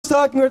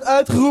staking werd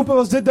uitgeroepen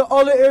was dit de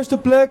allereerste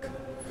plek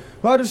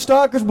waar de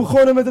stakers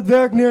begonnen met het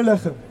werk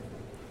neerleggen.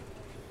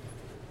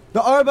 De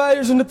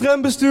arbeiders en de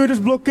trambestuurders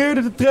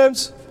blokkeerden de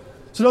trams,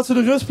 zodat ze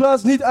de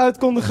rustplaats niet uit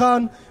konden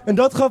gaan. En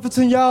dat gaf het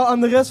signaal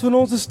aan de rest van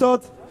onze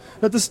stad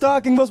dat de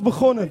staking was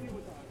begonnen.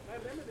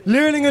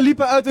 Leerlingen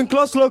liepen uit hun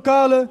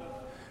klaslokalen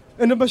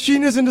en de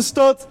machines in de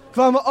stad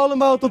kwamen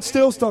allemaal tot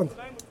stilstand.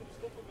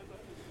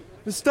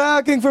 De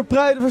staking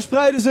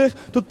verspreidde zich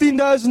tot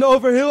tienduizenden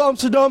over heel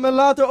Amsterdam en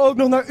later ook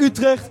nog naar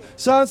Utrecht,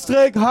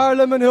 Zaanstreek,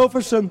 Haarlem en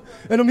Hilversum.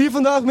 En om hier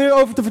vandaag meer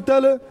over te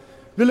vertellen,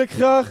 wil ik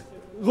graag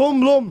Ron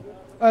Blom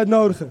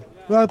uitnodigen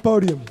naar het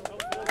podium.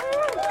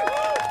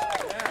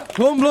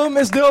 Ron Blom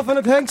is deel van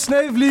het Henk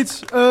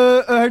Sneevliet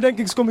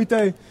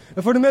herdenkingscomité.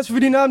 En voor de mensen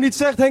wie die naam niet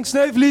zegt, Henk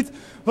Sneevliet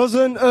was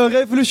een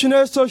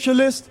revolutionair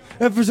socialist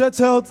en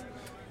verzetsheld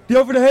die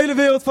over de hele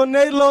wereld van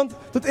Nederland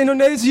tot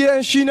Indonesië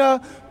en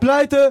China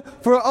pleitte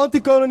voor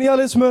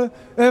antikolonialisme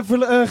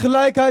en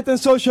gelijkheid en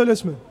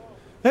socialisme.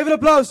 Even een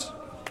applaus.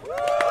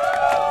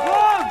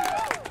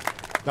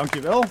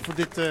 Dankjewel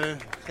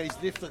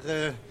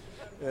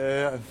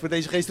voor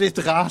deze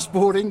geestdriftige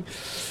aansporing.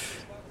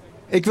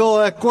 Ik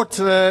wil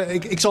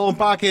ik zal een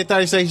paar keer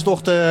tijdens deze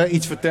tocht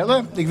iets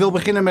vertellen. Ik wil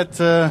beginnen met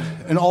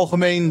een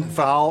algemeen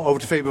verhaal over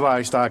de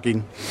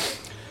februaristaking.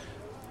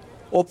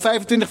 Op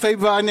 25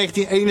 februari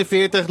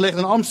 1941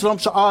 legden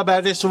Amsterdamse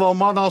arbeiders, zowel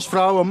mannen als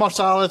vrouwen,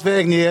 massaal het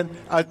werk neer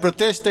uit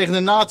protest tegen de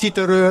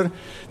nazi-terreur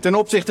ten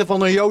opzichte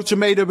van hun Joodse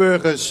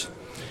medeburgers.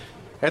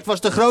 Het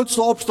was de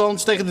grootste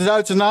opstand tegen de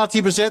Duitse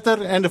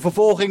nazi-bezetter en de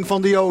vervolging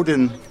van de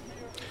Joden.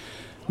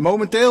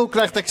 Momenteel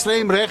krijgt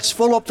extreem rechts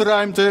volop de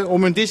ruimte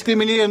om hun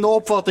discriminerende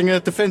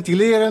opvattingen te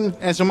ventileren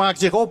en ze maken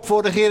zich op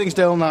voor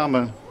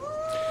regeringsdeelname.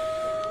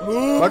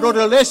 Waardoor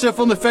de lessen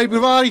van de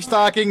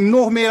februaristaking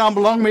nog meer aan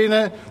belang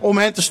winnen om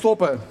hen te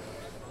stoppen.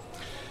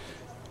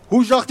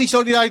 Hoe zag die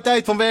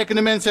solidariteit van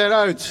werkende mensen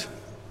eruit?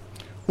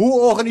 Hoe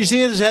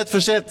organiseerden ze het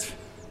verzet?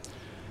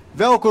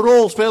 Welke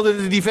rol speelden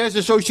de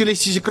diverse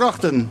socialistische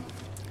krachten?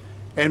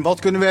 En wat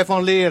kunnen we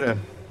ervan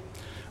leren?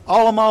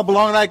 Allemaal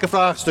belangrijke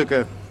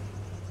vraagstukken.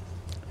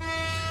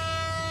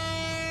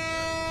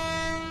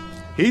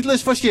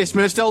 Hitlers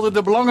fascisme stelde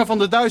de belangen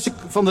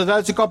van de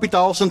Duitse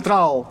kapitaal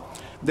centraal.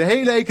 De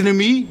hele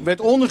economie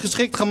werd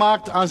ondergeschikt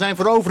gemaakt aan zijn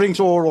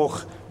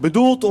veroveringsoorlog,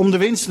 bedoeld om de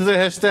winsten te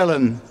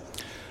herstellen.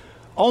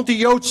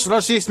 Anti-Joods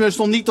racisme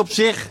stond niet op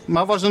zich,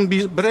 maar was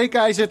een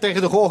breekijzer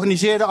tegen de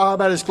georganiseerde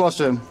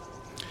arbeidersklasse.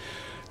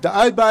 De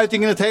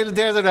uitbuiting in het hele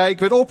Derde Rijk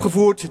werd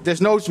opgevoerd,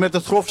 desnoods met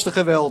het grofste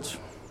geweld.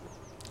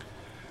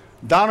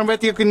 Daarom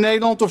werd ook in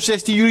Nederland op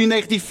 16 juli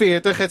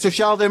 1940 het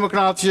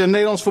Sociaal-Democratische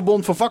Nederlands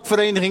Verbond van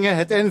Vakverenigingen,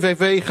 het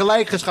NVV,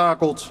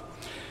 gelijkgeschakeld.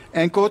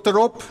 En kort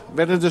daarop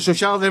werden de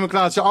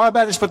Sociaal-Democratische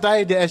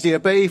Arbeiderspartij, de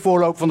SDAP,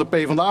 voorloper van de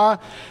PvdA,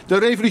 de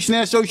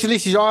Revolutionair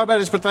Socialistische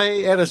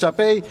Arbeiderspartij, RSAP,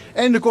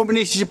 en de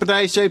Communistische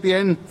Partij,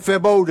 CPN,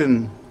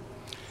 verboden.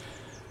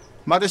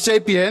 Maar de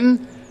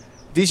CPN,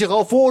 die zich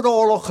al voor de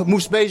oorlog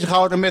moest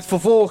bezighouden met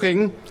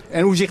vervolging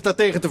en hoe zich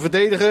daartegen te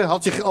verdedigen,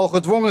 had zich al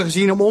gedwongen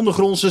gezien om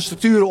ondergrondse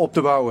structuren op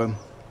te bouwen.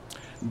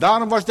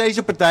 Daarom was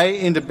deze partij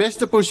in de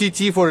beste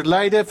positie voor het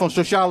leiden van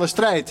sociale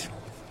strijd.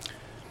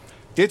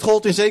 Dit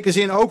gold in zekere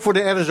zin ook voor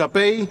de RSAP,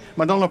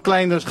 maar dan op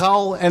kleinere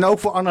schaal en ook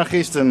voor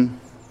anarchisten.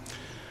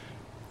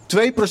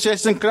 Twee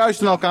processen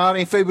kruisten elkaar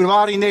in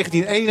februari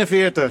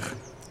 1941.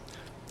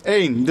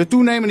 1. De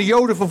toenemende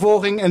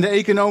Jodenvervolging en de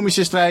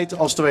economische strijd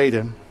als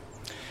tweede.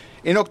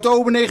 In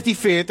oktober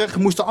 1940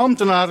 moesten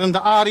ambtenaren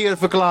de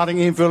Ariërverklaring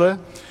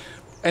invullen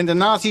en de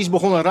nazi's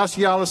begonnen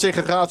raciale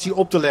segregatie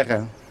op te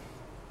leggen.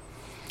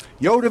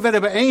 Joden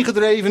werden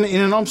bijeengedreven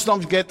in een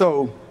Amsterdams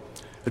ghetto.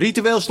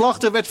 Ritueel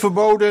slachten werd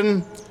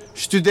verboden.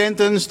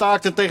 Studenten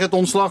staakten tegen het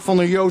ontslag van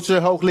hun Joodse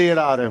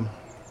hoogleraren.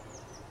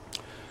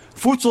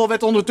 Voedsel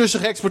werd ondertussen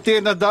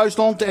geëxporteerd naar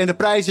Duitsland en de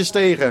prijzen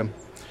stegen.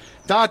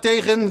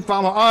 Daartegen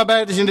kwamen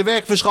arbeiders in de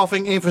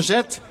werkverschaffing in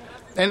verzet.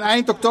 En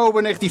eind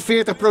oktober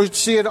 1940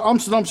 protesteerden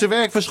Amsterdamse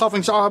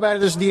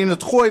werkverschaffingsarbeiders die in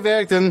het Gooi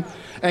werkten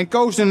en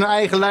kozen hun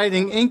eigen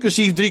leiding,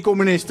 inclusief 3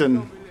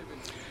 communisten.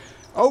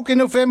 Ook in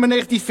november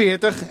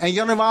 1940 en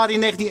januari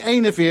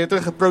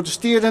 1941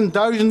 protesteerden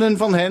duizenden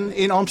van hen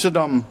in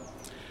Amsterdam.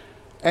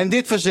 En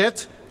dit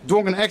verzet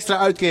dwong een extra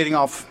uitkering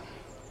af.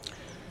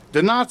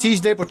 De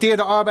nazi's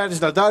deporteerden arbeiders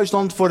naar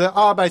Duitsland voor de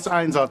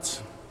arbeidseinsatz.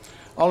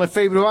 Al in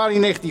februari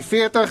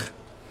 1940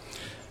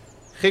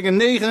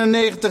 gingen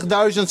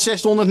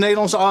 99.600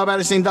 Nederlandse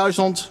arbeiders in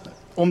Duitsland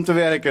om te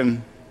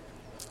werken.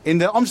 In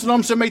de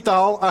Amsterdamse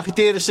Metaal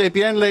agiteerden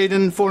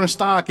CPN-leden voor een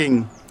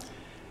staking.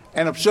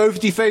 En op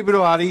 17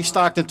 februari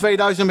staakten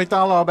 2000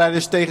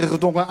 metaalarbeiders tegen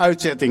gedwongen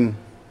uitzending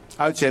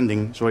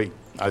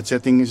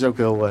is ook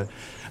heel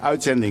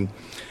uitzending.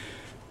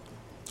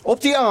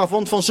 Op die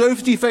avond van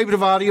 17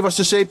 februari was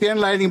de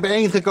CPN-leiding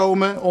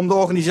bijeengekomen om de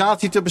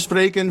organisatie te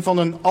bespreken van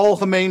een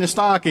algemene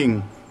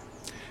staking.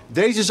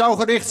 Deze zou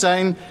gericht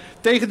zijn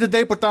tegen de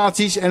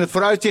deportaties en het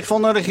vooruitzicht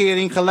van een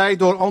regering geleid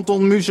door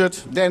Anton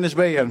Mussert, de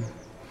NSB'er.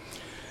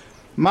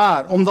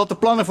 Maar omdat de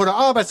plannen voor de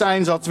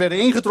arbeidseinsatz werden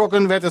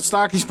ingetrokken, werd het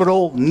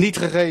stakingsparool niet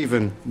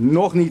gegeven.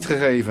 Nog niet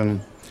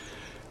gegeven.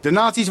 De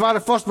nazi's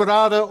waren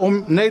vastberaden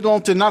om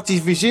Nederland te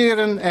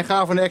nazificeren en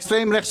gaven de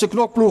extreemrechtse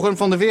knokploegen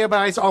van de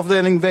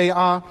weerbaarheidsafdeling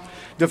WA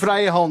de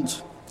vrije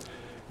hand.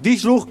 Die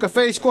sloeg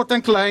cafés kort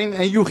en klein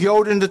en joeg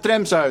Joden de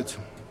trams uit.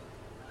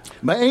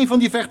 Bij een van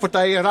die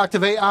vechtpartijen raakte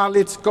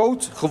WA-lid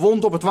Koot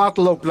gewond op het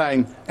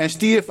Waterloopplein en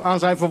stierf aan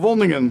zijn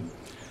verwondingen.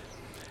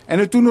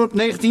 En toen op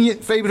 19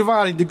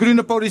 februari de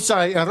Groene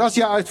Politie een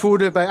razzia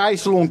uitvoerde bij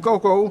ijssalon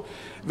Coco,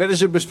 werden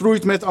ze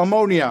besproeid met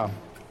ammonia.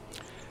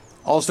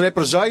 Als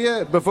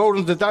represaille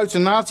bevolen de Duitse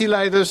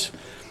nazi-leiders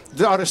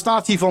de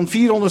arrestatie van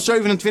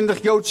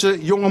 427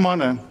 Joodse jonge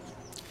mannen.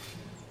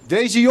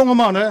 Deze jonge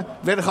mannen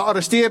werden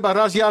gearresteerd bij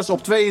razzia's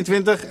op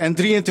 22 en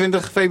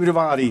 23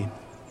 februari.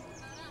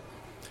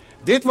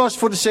 Dit was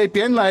voor de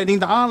CPN-leiding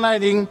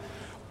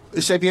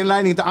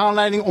de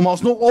aanleiding om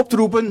alsnog op te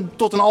roepen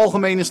tot een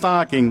algemene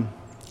staking.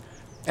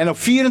 En op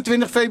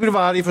 24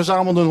 februari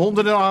verzamelden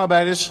honderden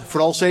arbeiders,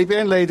 vooral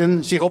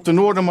CPN-leden, zich op de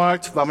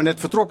Noordermarkt, waar we net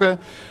vertrokken,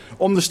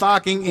 om de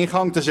staking in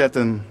gang te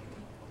zetten.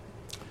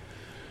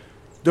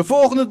 De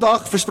volgende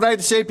dag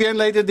verspreidden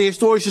CPN-leden de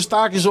historische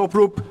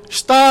stakingsoproep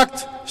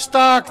Staakt,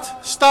 staakt,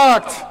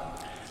 staakt.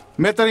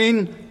 Met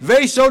daarin,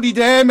 wees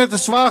solidair met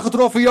het zwaar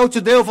getroffen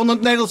Joodse deel van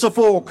het Nederlandse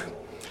volk.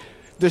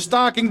 De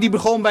staking die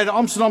begon bij de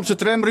Amsterdamse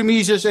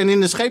tramremises en in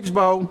de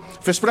scheepsbouw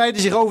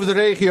verspreidde zich over de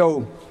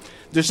regio.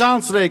 De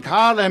Zaanstreek,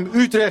 Haarlem,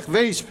 Utrecht,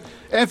 Weesp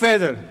en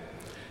verder.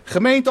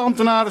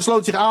 Gemeenteambtenaren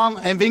sloten zich aan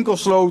en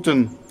winkels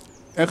sloten.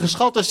 Een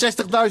geschatte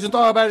 60.000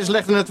 arbeiders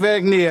legden het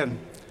werk neer.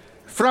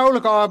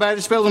 Vrouwelijke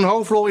arbeiders speelden een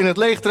hoofdrol in het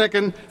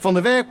leegtrekken van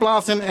de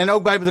werkplaatsen en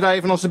ook bij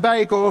bedrijven als de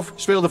Bijenkorf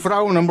speelden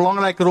vrouwen een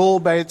belangrijke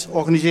rol bij het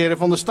organiseren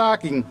van de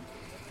staking.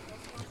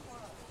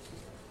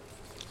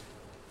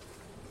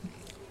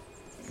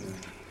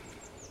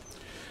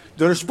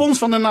 De respons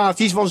van de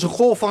nazi's was een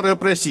golf van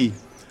repressie.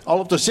 Al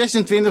op de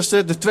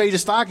 26e, de tweede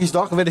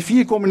stakingsdag, werden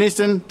 4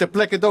 communisten ter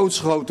plekke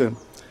doodgeschoten.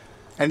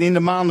 En in de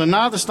maanden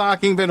na de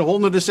staking werden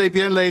honderden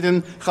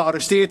CPN-leden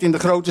gearresteerd in de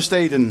grote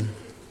steden.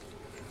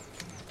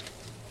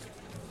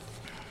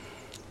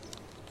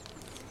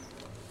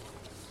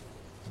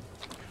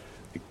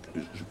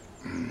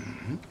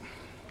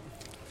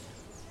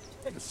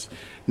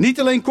 Niet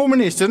alleen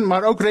communisten,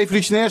 maar ook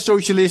revolutionair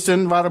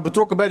socialisten waren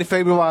betrokken bij de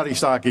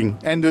februari-staking.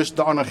 En dus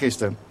de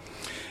anarchisten.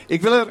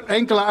 Ik wil er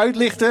enkele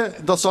uitlichten,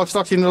 dat zal ik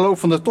straks in de loop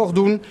van de tocht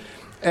doen.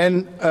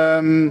 En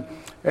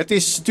het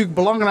is natuurlijk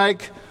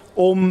belangrijk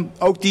om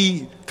ook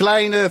die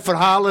kleine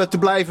verhalen te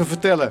blijven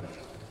vertellen.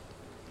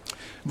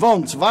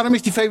 Want waarom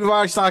is die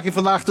februari-staking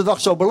vandaag de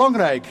dag zo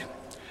belangrijk?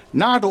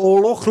 Na de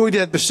oorlog groeide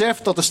het besef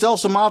dat de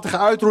stelselmatige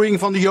uitroeiing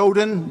van de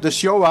Joden, de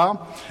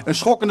Shoah, een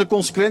schokkende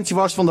consequentie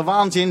was van de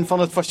waanzin van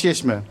het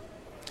fascisme.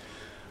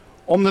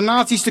 Om de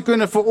nazi's te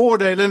kunnen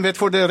veroordelen werd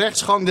voor de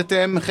rechtsgang de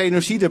term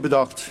genocide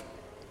bedacht.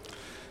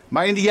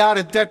 Maar in de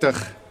jaren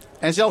 30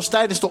 en zelfs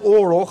tijdens de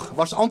oorlog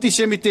was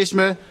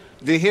antisemitisme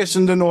de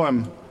heersende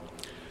norm.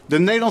 De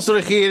Nederlandse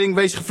regering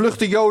wees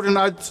gevluchte Joden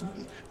uit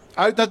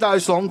naar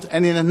Duitsland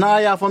en in het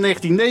najaar van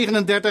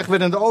 1939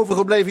 werden de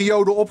overgebleven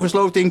Joden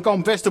opgesloten in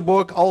kamp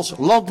Westerbork als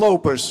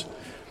landlopers.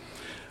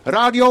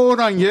 Radio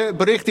Oranje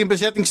bericht in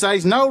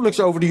bezettingstijd nauwelijks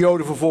over de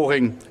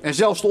Jodenvervolging en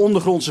zelfs de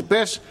ondergrondse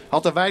pers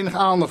had er weinig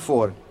aandacht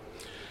voor.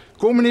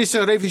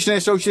 Communisten,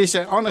 revolutionaire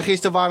socialisten en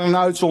anarchisten waren een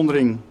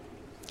uitzondering.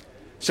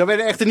 Ze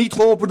werden echter niet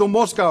geholpen door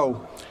Moskou.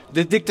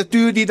 De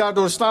dictatuur die daar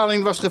door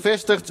Stalin was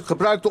gevestigd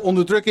gebruikte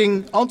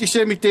onderdrukking,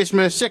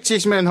 antisemitisme,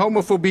 seksisme en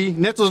homofobie,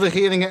 net als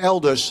regeringen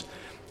elders.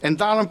 En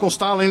daarom kon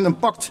Stalin een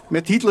pact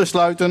met Hitler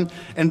sluiten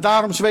en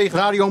daarom zweeg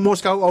Radio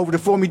Moskou over de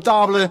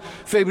formidabele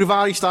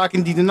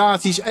februari-staking die de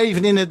nazi's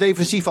even in het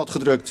defensief had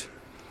gedrukt.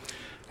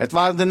 Het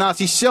waren de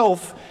nazi's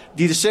zelf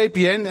die de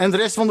CPN en de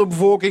rest van de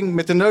bevolking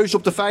met de neus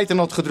op de feiten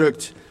had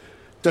gedrukt.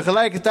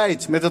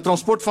 Tegelijkertijd met het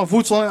transport van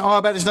voedsel en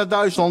arbeiders naar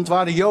Duitsland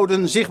waren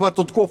Joden zichtbaar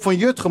tot kop van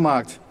Jut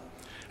gemaakt.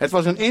 Het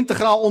was een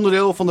integraal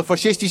onderdeel van de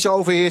fascistische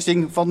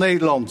overheersing van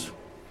Nederland.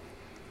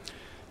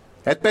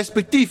 Het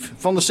perspectief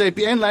van de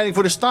CPN-leiding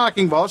voor de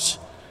staking was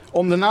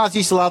om de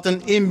nazi's te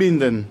laten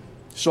inbinden,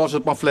 zoals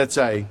het pamflet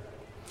zei.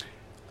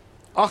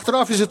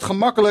 Achteraf is het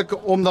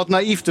gemakkelijk om dat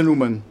naïef te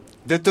noemen.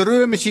 De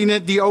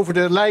terreurmachine die over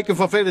de lijken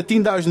van vele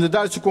tienduizenden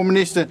Duitse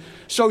communisten,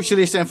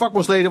 socialisten en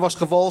vakbondsleden was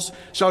gevalst,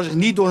 zou zich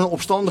niet door een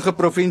opstandige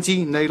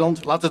provincie,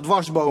 Nederland, laten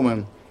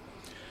dwarsbomen.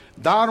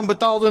 Daarom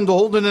betaalden de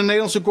honderden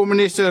Nederlandse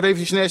communisten,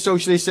 revolutionaire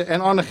socialisten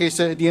en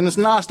anarchisten die in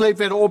een nasleep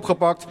werden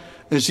opgepakt,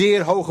 een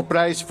zeer hoge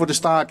prijs voor de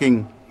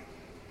staking.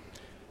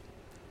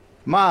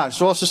 Maar,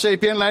 zoals de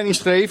CPN-leiding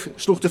schreef,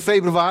 sloeg de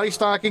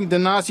februari-staking de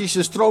nazi's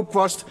de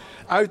stroopkwast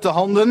uit de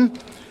handen.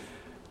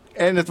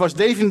 En het was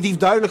definitief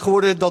duidelijk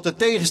geworden dat de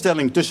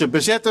tegenstelling tussen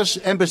bezetters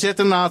en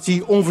bezette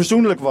natie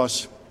onverzoenlijk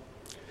was.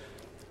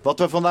 Wat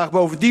we vandaag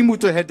bovendien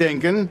moeten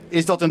herdenken,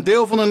 is dat een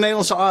deel van de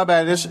Nederlandse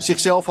arbeiders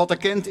zichzelf had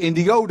erkend in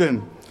de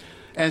Joden.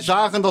 En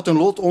zagen dat hun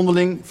lot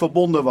onderling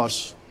verbonden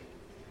was.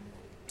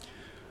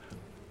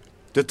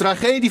 De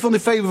tragedie van de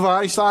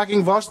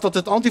februari-staking was dat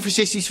het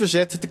antifascistisch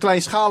verzet te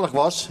kleinschalig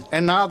was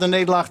en na de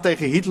nederlaag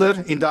tegen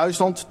Hitler in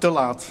Duitsland te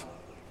laat.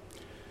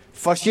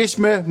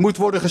 Fascisme moet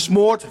worden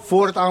gesmoord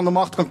voor het aan de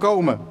macht kan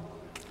komen.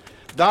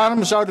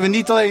 Daarom zouden we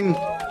niet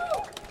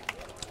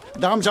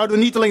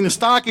alleen een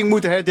staking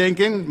moeten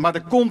herdenken, maar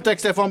de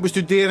context ervan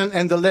bestuderen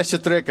en de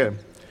lessen trekken.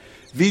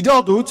 Wie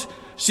dat doet,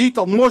 ziet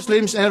dat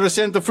moslims en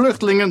recente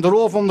vluchtelingen de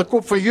rol van de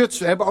kop van Juts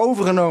hebben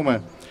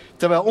overgenomen.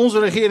 Terwijl onze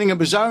regeringen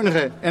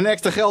bezuinigen en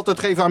extra geld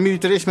uitgeven aan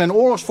militarisme en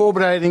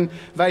oorlogsvoorbereiding,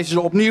 wijzen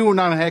ze opnieuw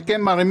naar een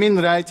herkenbare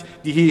minderheid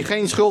die hier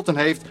geen schuld in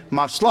heeft,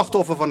 maar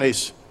slachtoffer van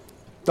is.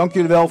 Dank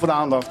jullie wel voor de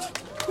aandacht.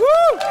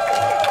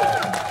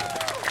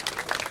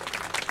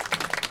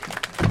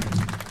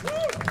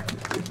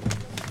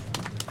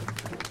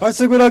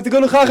 Hartstikke bedankt. Ik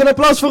wil nog graag een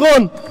applaus voor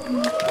Ron.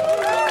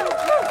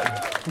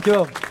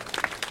 Dankjewel.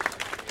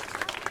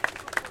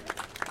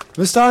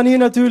 We staan hier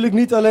natuurlijk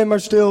niet alleen maar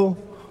stil,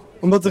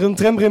 omdat er een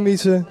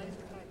tramremise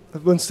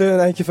een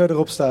eindje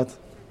verderop staat.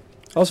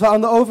 Als we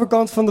aan de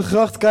overkant van de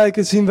gracht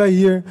kijken, zien wij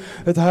hier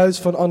het huis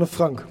van Anne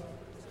Frank.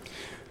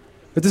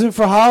 Het is een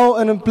verhaal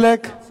en een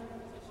plek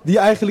die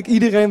eigenlijk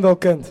iedereen wel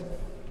kent.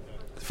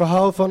 Het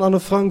verhaal van Anne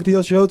Frank die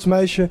als Joods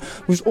meisje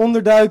moest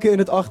onderduiken in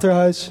het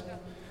achterhuis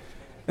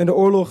en de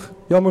oorlog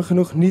jammer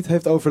genoeg niet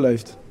heeft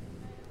overleefd.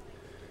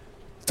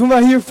 Toen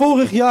wij hier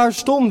vorig jaar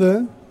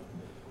stonden,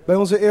 bij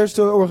onze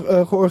eerste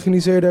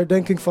georganiseerde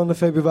herdenking van de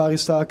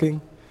februari-staking,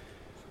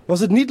 was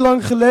het niet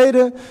lang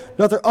geleden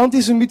dat er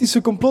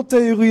antisemitische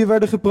complottheorieën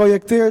werden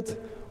geprojecteerd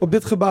op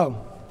dit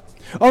gebouw.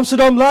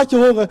 Amsterdam, laat je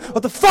horen,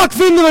 wat de fuck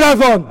vinden we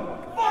daarvan?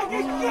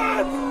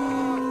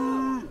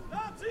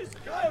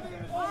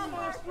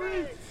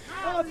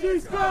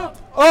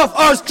 Off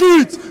our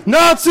street!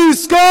 Nazi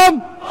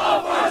scum!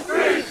 Off our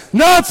street!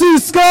 Nazi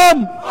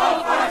scum!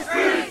 Off our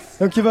street!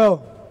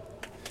 Dankjewel.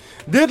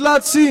 Dit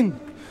laat zien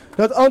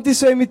dat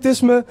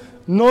antisemitisme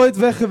nooit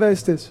weg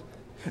geweest is.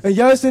 En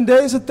juist in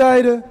deze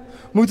tijden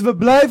moeten we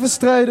blijven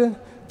strijden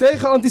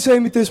tegen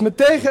antisemitisme,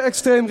 tegen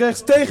extreem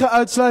rechts, tegen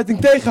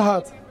uitsluiting, tegen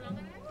haat.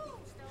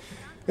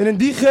 En in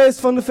die geest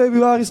van de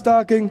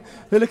februari-staking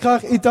wil ik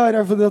graag Itai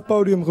naar dat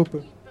podium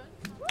roepen.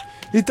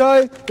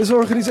 Itai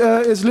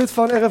is lid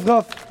van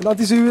RF-RAF, een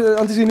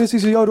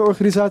antisionistische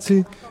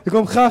jodenorganisatie. Ik wil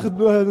hem graag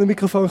de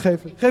microfoon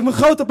geven. Geef hem een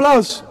groot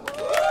applaus.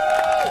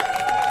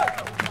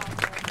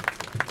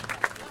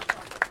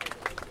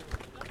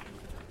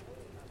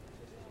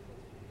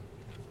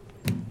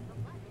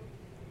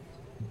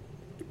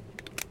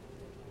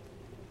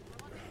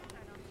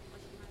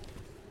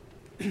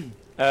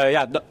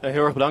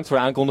 Heel erg bedankt voor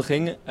de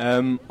aankondiging.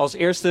 Als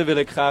eerste wil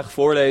ik graag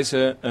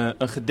voorlezen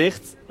een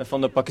gedicht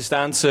van de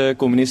Pakistaanse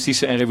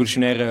communistische en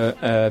revolutionaire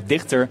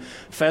dichter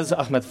Faiz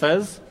Ahmed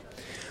Faiz.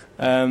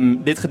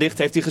 Dit gedicht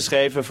heeft hij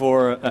geschreven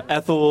voor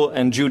Ethel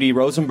en Judy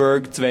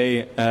Rosenberg,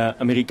 twee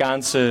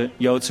Amerikaanse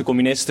Joodse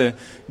communisten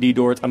die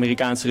door het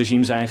Amerikaanse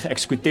regime zijn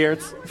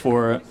geëxecuteerd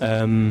voor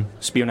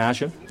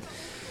spionage.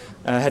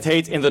 Het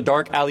heet In the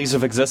Dark Alleys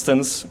of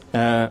Existence.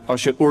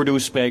 Als je Urdu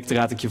spreekt,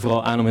 raad ik je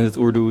vooral aan om in het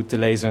Urdu te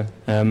lezen.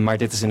 Maar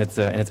dit is in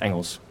het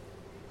Engels.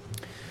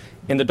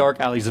 In the Dark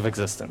Alleys of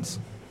Existence.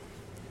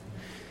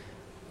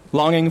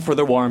 Longing for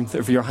the warmth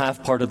of your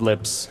half-parted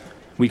lips,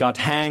 we got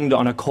hanged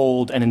on a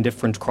cold and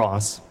indifferent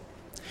cross.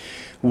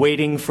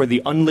 Waiting for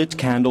the unlit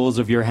candles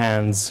of your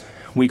hands,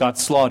 we got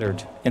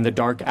slaughtered in the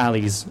dark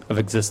alleys of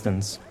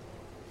existence.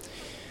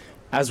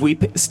 As we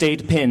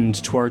stayed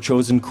pinned to our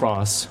chosen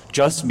cross,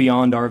 just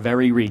beyond our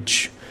very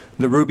reach,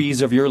 the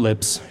rubies of your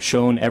lips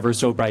shone ever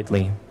so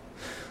brightly.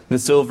 The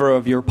silver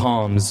of your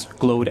palms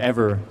glowed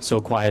ever so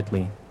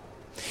quietly.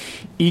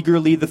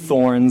 Eagerly the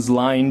thorns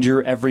lined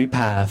your every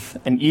path,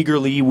 and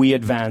eagerly we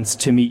advanced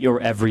to meet your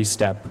every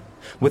step,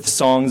 with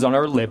songs on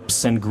our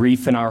lips and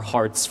grief in our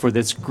hearts, for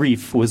this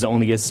grief was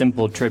only a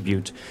simple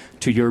tribute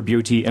to your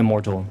beauty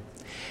immortal.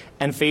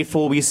 And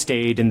faithful we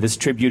stayed in this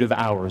tribute of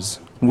ours,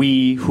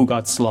 we who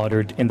got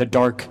slaughtered in the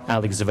dark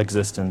alleys of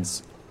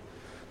existence.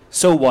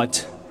 So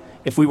what,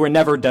 if we were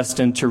never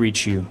destined to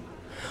reach you?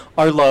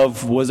 Our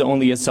love was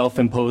only a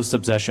self-imposed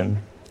obsession.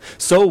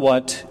 So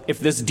what, if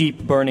this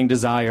deep burning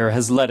desire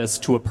has led us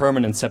to a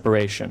permanent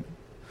separation?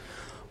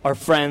 Our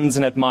friends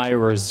and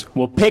admirers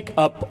will pick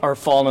up our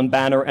fallen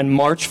banner and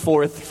march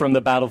forth from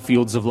the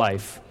battlefields of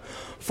life.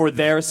 For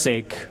their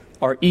sake,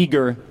 our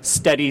eager,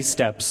 steady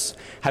steps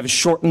have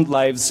shortened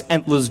life's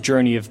endless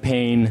journey of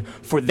pain.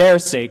 For their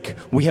sake,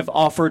 we have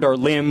offered our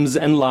limbs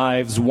and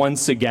lives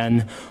once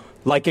again,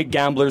 like a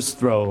gambler's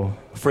throw.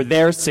 For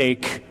their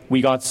sake,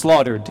 we got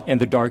slaughtered in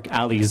the dark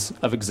alleys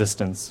of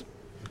existence.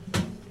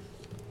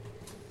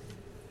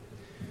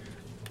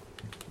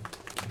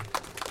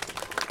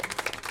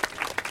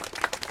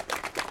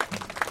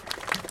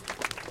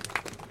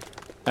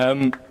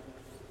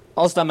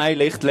 Als het aan mij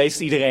ligt, leest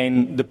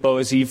iedereen de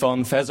poëzie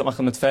van Faiz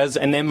Ahmed Faiz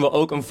en nemen we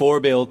ook een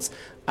voorbeeld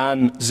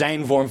aan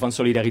zijn vorm van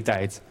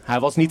solidariteit. Hij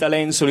was niet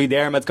alleen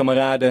solidair met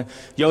kameraden,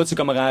 Joodse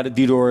kameraden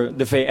die door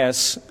de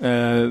VS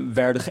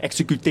werden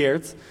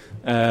geëxecuteerd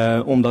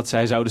omdat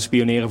zij zouden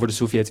spioneren voor de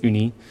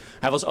Sovjet-Unie.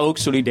 Hij was ook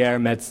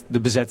solidair met de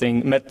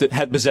bezetting, met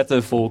het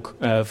bezette volk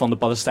van de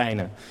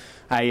Palestijnen.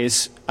 Hij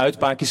is uit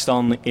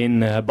Pakistan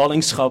in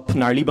ballingschap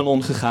naar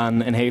Libanon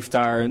gegaan en heeft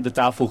daar de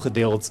tafel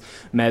gedeeld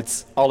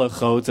met alle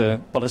grote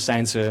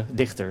Palestijnse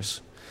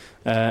dichters.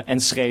 En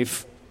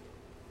schreef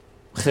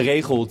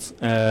geregeld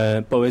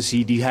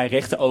poëzie die hij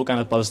richtte ook aan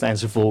het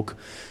Palestijnse volk.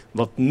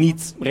 Wat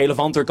niet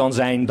relevanter kan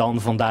zijn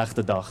dan vandaag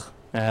de dag.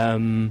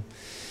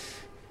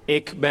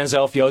 Ik ben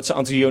zelf Joodse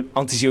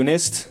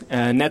anti-Zionist.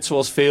 Net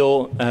zoals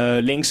veel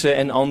linkse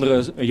en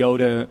andere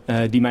Joden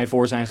die mij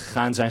voor zijn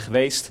gegaan zijn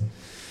geweest.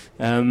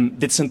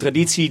 Dit is een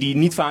traditie die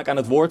niet vaak aan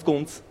het woord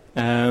komt.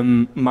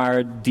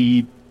 Maar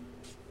die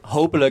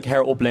hopelijk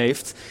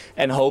heropleeft.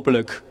 En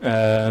hopelijk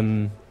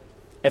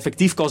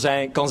effectief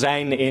kan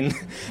zijn in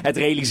het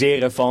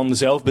realiseren van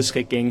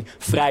zelfbeschikking,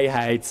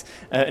 vrijheid,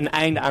 een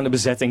einde aan de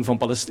bezetting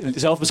van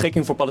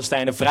zelfbeschikking voor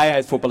Palestijnen,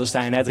 vrijheid voor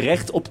Palestijnen, het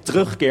recht op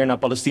terugkeer naar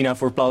Palestina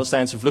voor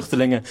Palestijnse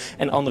vluchtelingen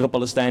en andere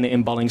Palestijnen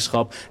in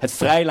ballingschap, het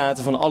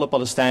vrijlaten van alle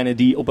Palestijnen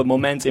die op het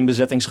moment in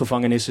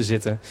bezettingsgevangenissen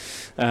zitten.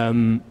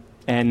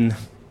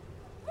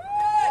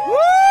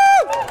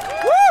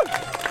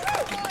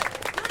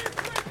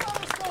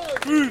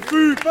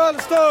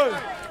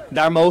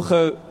 Daar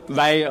mogen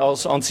wij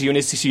als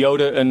anti-zionistische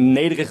Joden een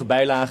nederige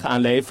bijlage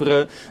aan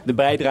leveren. De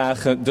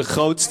bijdrage, de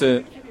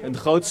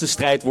grootste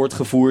strijd wordt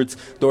gevoerd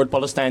door het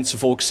Palestijnse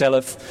volk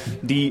zelf,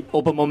 die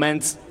op het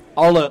moment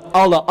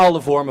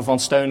alle vormen van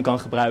steun kan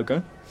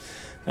gebruiken.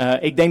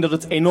 Ik denk dat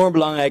het enorm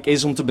belangrijk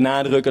is om te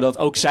benadrukken dat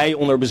ook zij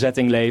onder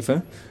bezetting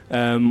leven.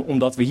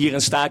 Omdat we hier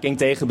een staking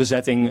tegen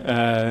bezetting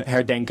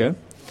herdenken.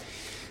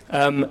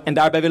 En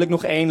daarbij wil ik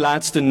nog één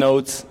laatste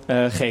noot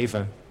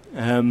geven.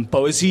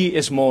 Poëzie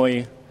is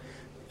mooi.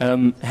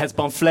 Het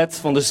pamflet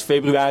van de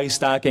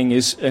februari-staking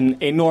is een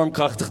enorm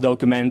krachtig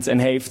document en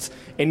heeft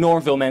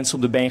enorm veel mensen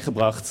op de been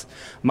gebracht.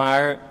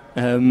 Maar,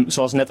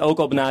 zoals net ook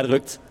al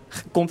benadrukt,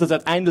 komt het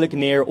uiteindelijk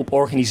neer op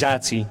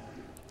organisatie.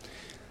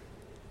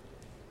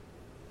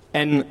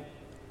 En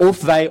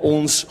of wij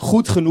ons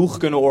goed genoeg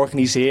kunnen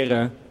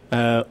organiseren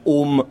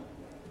om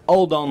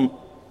al dan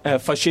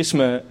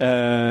fascisme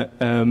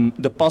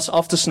de pas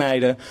af te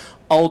snijden,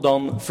 al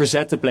dan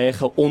verzet te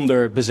plegen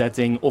onder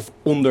bezetting of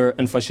onder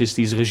een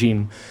fascistisch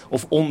regime.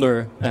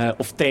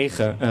 Of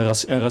tegen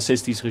een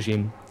racistisch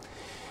regime.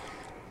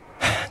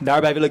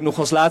 Daarbij wil ik nog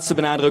als laatste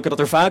benadrukken dat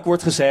er vaak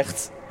wordt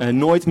gezegd,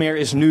 nooit meer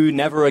is nu,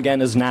 never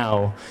again is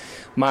now.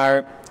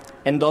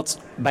 En dat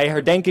bij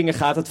herdenkingen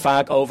gaat het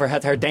vaak over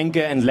het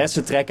herdenken en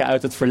lessen trekken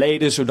uit het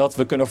verleden, zodat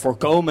we kunnen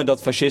voorkomen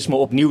dat fascisme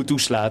opnieuw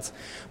toeslaat.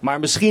 Maar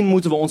misschien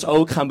moeten we ons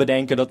ook gaan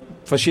bedenken dat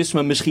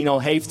fascisme misschien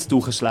al heeft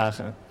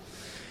toegeslagen.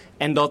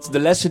 En dat de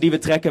lessen die we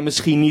trekken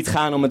misschien niet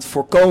gaan om het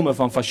voorkomen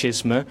van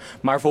fascisme,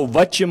 maar voor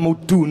wat je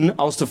moet doen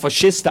als de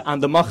fascisten aan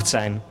de macht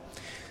zijn.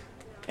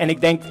 En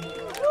ik denk,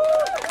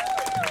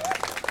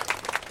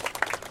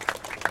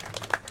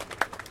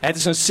 het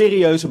is een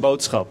serieuze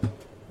boodschap.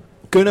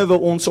 Kunnen we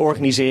ons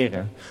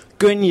organiseren?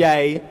 Kun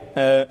jij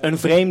een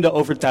vreemde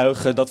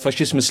overtuigen dat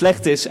fascisme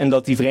slecht is en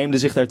dat die vreemde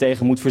zich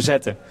daartegen moet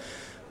verzetten?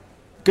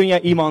 Kun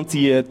jij iemand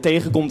die je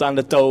tegenkomt aan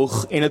de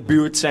toog, in het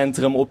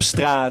buurtcentrum, op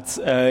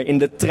straat, in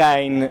de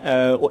trein,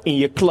 in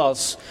je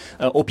klas,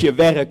 op je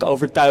werk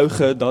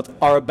overtuigen dat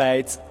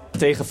arbeid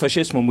tegen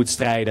fascisme moet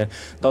strijden?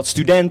 Dat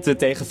studenten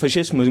tegen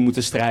fascisme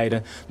moeten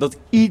strijden? Dat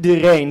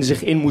iedereen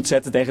zich in moet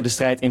zetten tegen de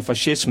strijd in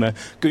fascisme?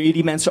 Kun je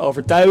die mensen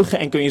overtuigen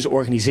en kun je ze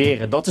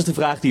organiseren? Dat is de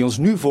vraag die ons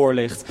nu voor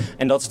ligt.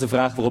 En dat is de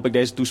vraag waarop ik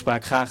deze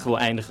toespraak graag wil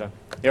eindigen.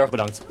 Heel erg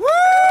bedankt.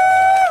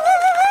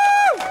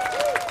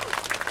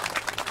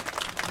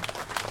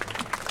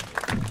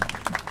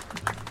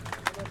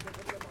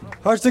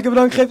 Hartstikke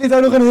bedankt. Geef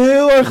iedereen nog een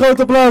heel erg groot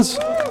applaus.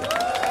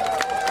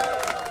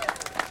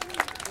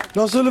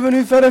 Dan zullen we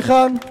nu verder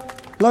gaan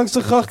langs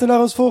de grachten naar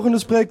ons volgende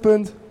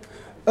spreekpunt.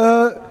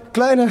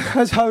 Kleine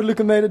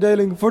huishoudelijke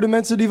mededeling voor de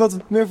mensen die wat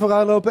meer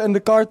vooraan lopen en de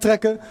kar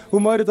trekken, hoe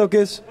mooi dat ook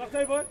is. Wacht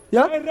even hoor.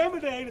 Ja? Wij remmen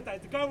de hele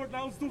tijd. De kar wordt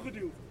naar ons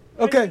toegeduwd.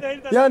 Oké.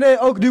 Ja, nee,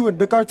 ook duwen.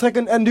 De kar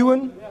trekken en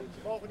duwen. Ja,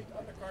 we mogen niet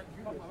aan de kar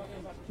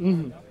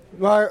duwen.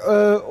 Maar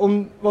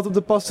om wat op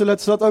de pas te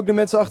letten, zodat ook de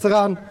mensen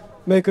achteraan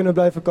mee kunnen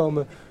blijven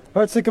komen.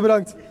 Hartstikke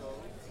bedankt.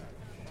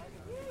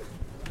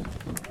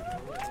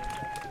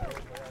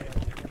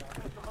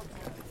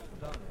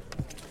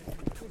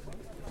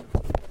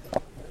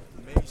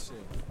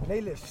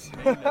 Melis.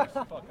 Ik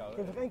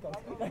heb nog één kant.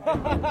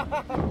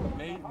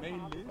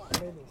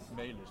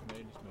 Melis.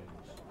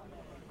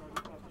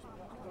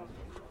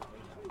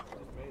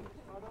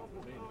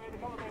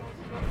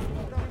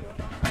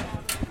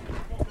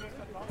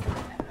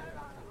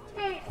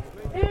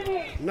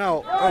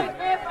 Nou,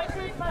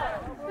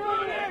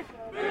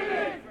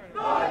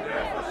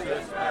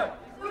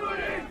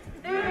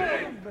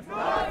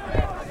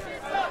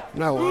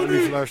 Nou,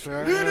 lieve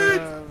luisteraar,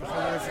 we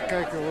gaan even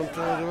kijken, want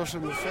er was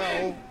een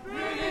mevrouw,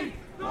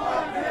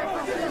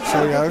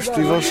 zojuist,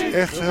 die was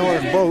echt heel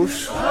erg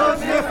boos.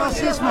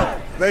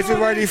 Weet u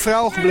waar die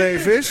vrouw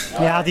gebleven is?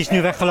 Ja, die is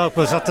nu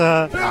weggelopen. Zat,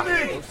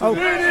 Oh.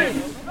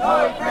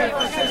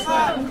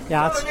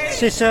 Ja,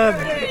 het is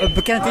een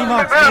bekend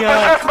iemand die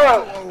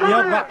die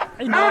ook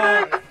in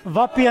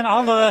Wappie en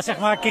andere zeg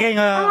maar,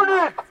 kringen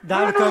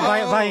duidelijk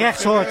waar je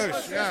rechts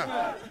hoort. Ja,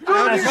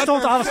 En ze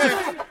stond alles te...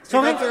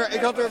 Sorry?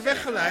 Ik had er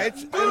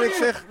weggeleid en ik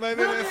zeg, wij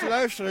willen even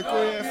luisteren, kon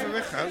je even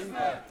weggaan?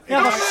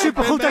 Ja, dat was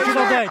supergoed dat je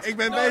dat deed. Ik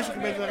ben bezig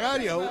met de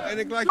radio en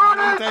ik laat je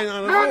niet meteen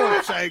aan het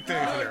woord, zei ik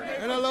tegen haar.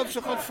 En dan loopt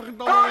ze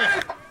godverdomme weg.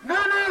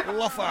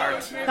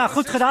 Lafaard. Nou,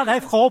 goed gedaan.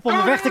 Heeft geholpen om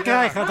hem weg te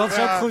krijgen. Dat is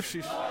ook goed.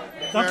 Precies.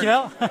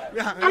 Dankjewel.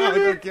 Ja,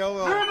 dankjewel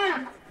wel.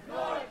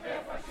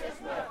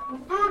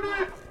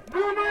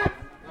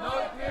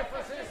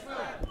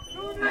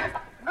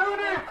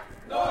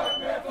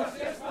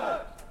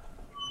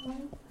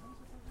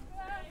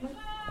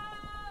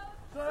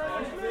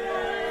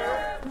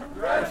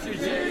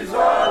 Refugees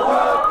are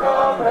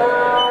welcome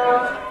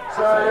here.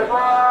 Say it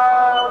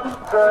loud,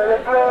 say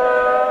it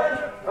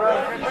clear.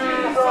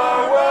 Refugees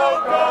are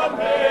welcome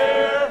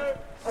here.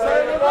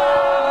 Say it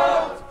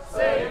loud,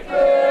 say it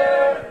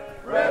clear.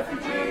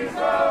 Refugees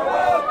are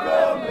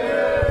welcome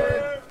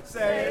here.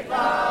 Say it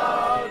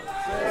loud,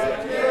 say it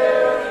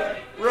clear.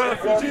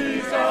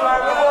 Refugees are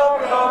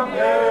welcome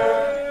here.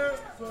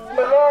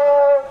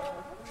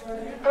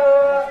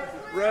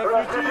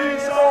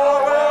 Refugees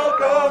are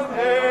welcome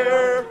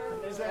here.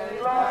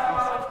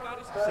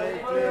 Say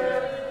clear.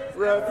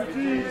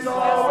 Refugees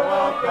are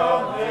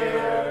welcome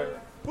here.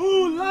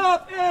 Hoe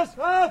laat is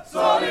het?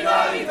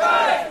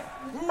 Solidariteit!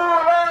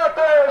 Hoe laat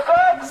is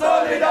het?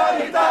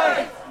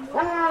 Solidariteit!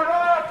 Hoe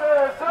laat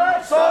is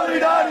het?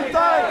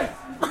 Solidariteit!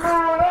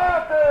 Hoe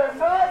laat is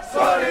het?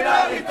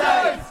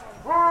 Solidariteit!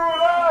 Hoe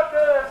laat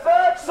is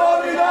het?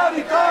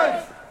 Solidariteit!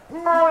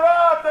 Hoe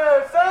laat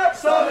is het?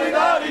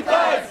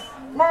 Solidariteit!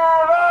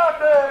 Hoe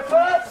laat is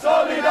het?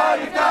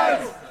 Solidariteit!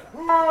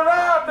 Hoe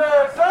laat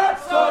is het?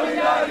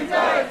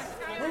 Solidariteit!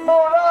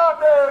 Hoe laat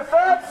is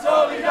het?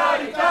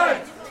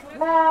 Solidariteit!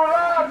 Hoe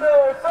laat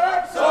is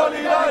het?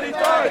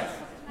 Solidariteit!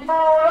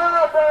 Hoe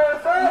laat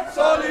is het?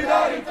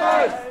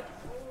 Solidariteit!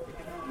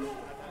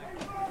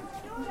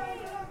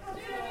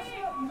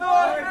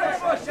 Nooit meer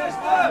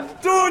fascisme!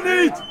 Doe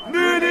niet!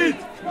 Nu niet!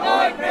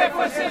 Nooit meer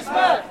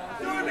fascisme!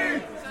 Doe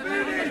niet!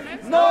 Nu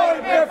niet!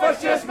 Nooit meer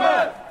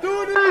fascisme!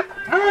 Doe niet!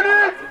 Nu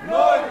niet!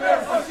 Nooit meer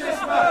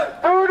fascisme!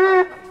 Doe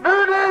niet! Nu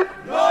niet!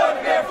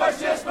 Nooit meer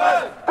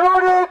fascisme!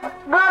 Doe niet!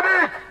 Nu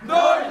niet!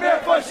 Nooit meer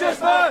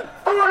fascisme!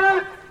 Doe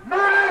niet!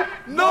 Nu niet!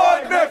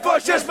 Nooit meer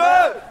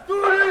fascisme!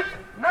 Doe niet!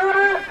 Nu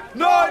niet!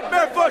 Nooit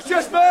meer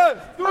fascisme!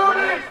 Doe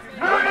niet!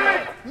 Nu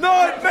niet!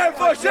 Nooit meer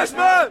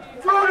fascisme!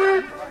 Doe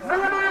niet! Nu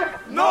niet!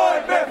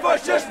 Nooit meer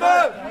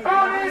fascisme!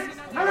 Doe niet!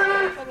 Nu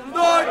niet!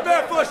 Nooit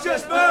meer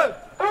fascisme!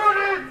 Doe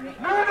niet!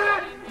 Nu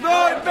niet!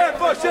 Nooit meer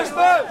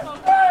fascisme!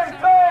 1,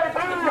 2,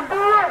 3,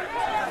 4!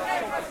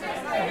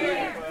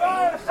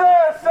 5,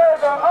 6,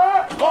 7,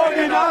 8!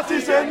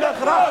 Coördinaties in de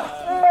gracht!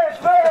 1,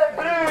 2,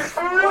 3,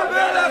 4! We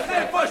willen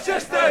geen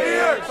fascisten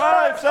hier!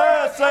 5,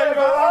 6,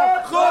 7,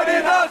 8!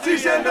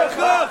 Coördinaties in de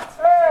gracht!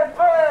 1,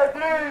 2,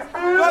 3,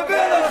 4! We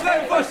willen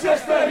geen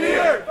fascisten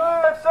hier!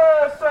 5,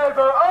 6,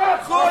 7,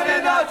 8!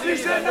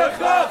 Coördinaties in de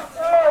gracht!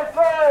 1,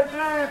 2,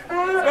 3,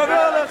 4! We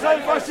willen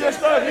geen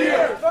fascisten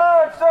hier!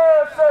 5,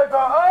 6, 7,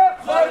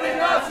 8!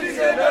 Coördinaties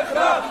in de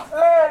gracht!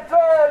 1, 2,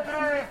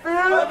 3,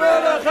 4! We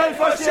willen geen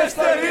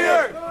fascisten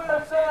hier!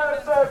 5,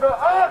 6, 7,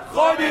 8!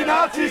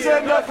 Coördinaties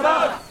in de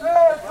gracht! 1,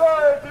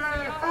 2, 3,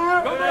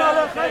 4! We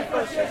willen geen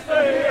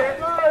fascisten hier!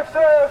 5,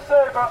 6,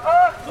 7,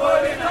 8!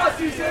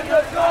 Coördinaties in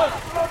de gracht!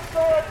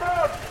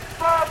 Amsterdam,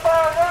 sta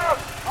paraat!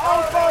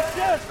 Al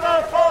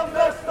fascisten van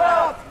de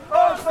straat!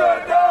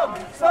 Amsterdam,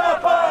 sta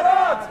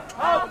paraat!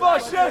 Al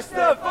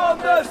fascisten van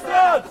de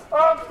straat!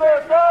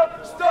 Amsterdam,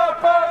 sta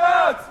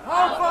paraat!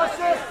 Al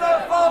fascisten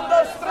van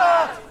de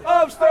straat!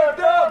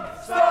 Amsterdam,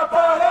 sta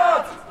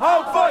paraat!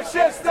 Al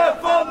fascisten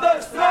van de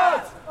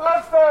straat!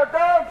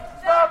 Amsterdam,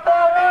 sta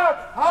paraat!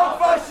 Al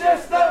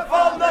fascisten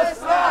van de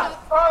straat!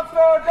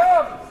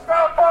 Amsterdam,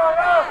 sta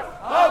paraat!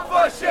 Al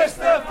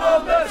fascisten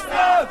van de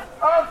straat!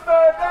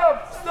 Amsterdam,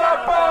 sta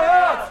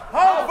paraat!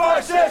 Al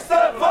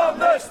fascisten van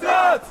de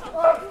straat!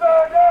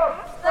 Amsterdam,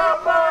 sta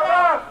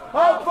paraat!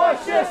 Al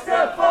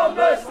fascisten van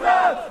de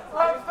straat!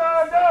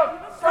 Amsterdam,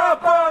 sta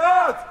paraat!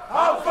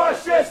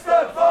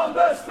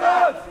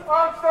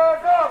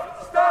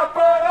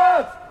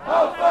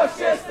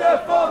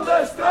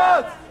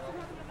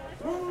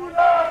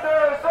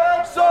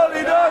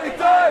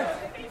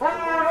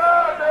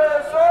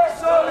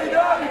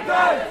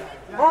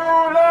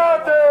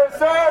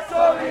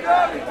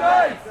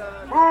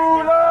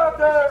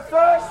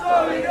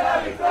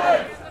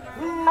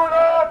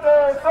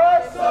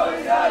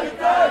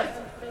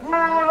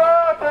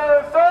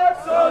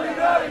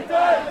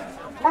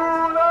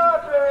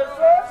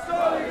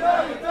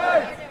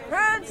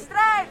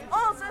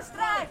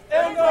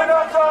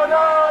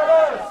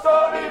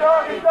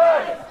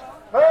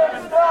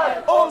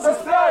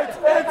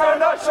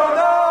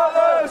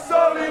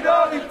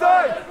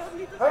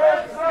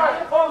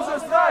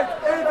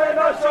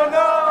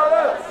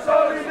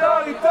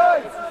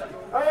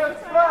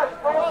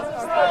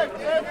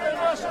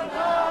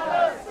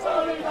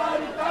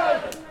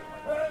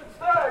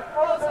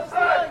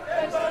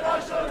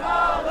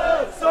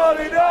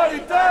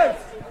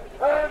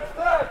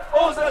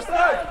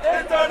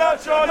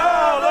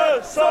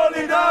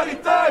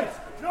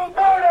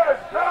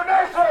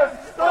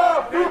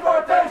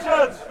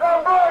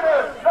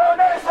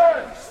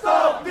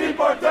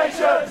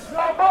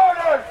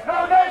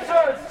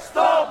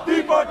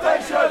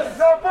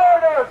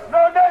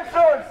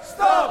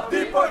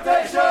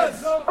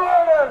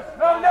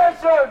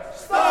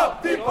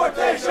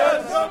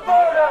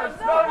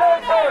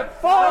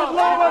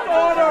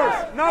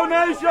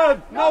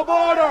 Nation, no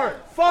border.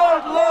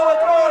 Fight law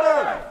and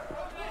order.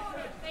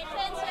 Geen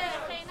grenzen,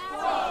 geen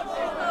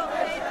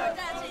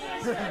natie,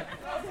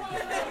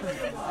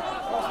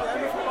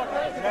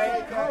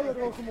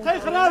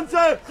 Geen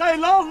grenzen, geen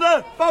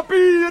landen,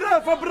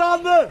 papieren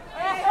verbranden.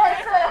 Geen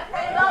grenzen,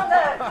 geen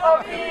landen,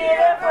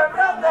 papieren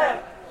verbranden.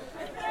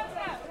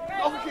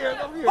 Nog een keer.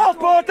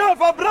 Paspoorten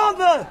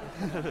verbranden.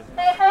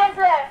 Geen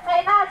grenzen,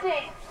 geen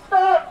naties,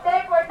 stop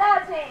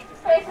deportatie.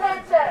 Geen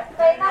grenzen,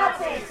 geen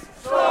naties.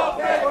 Stop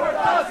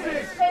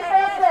deportaties. Geen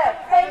grenzen,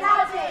 geen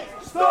naties.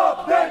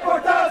 Stop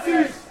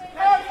deportaties.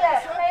 Grenzen,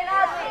 geen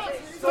naties.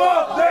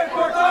 Stop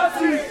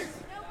deportaties.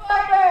 No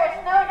borders,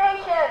 no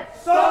nations.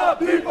 Stop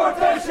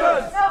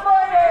deportations. No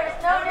borders,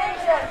 no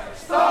nations.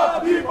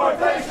 Stop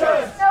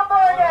deportations. No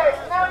borders,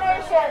 no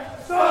nations.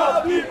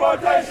 Stop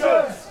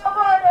deportations. No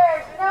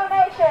borders, no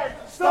nations.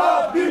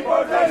 Stop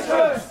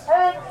deportations.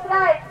 Hun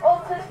strijd,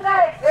 onze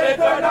strijd.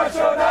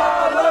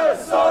 Internationale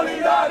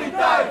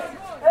solidariteit.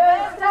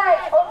 Hun strijd,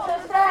 onze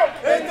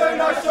strijd.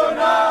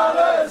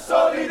 Internationale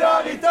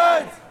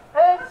solidariteit.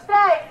 Hun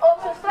strijd,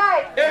 onze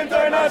strijd.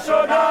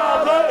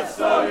 Internationale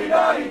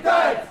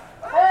solidariteit.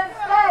 Hun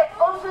strijd,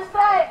 onze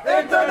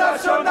strijd.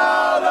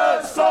 Internationale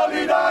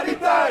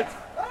solidariteit.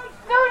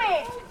 Doe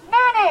niet,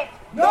 nu niet.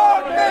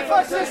 Nooit meer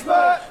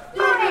fascisme.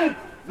 Doe niet,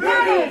 nu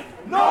niet.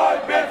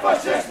 Nooit meer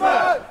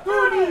fascisme.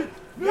 Doe niet,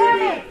 nu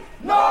niet.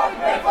 Nooit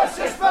meer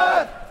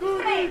fascisme.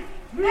 Doe niet,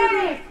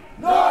 nu niet.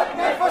 Nooit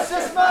meer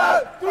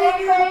fascisme.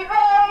 PVV,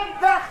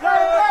 weg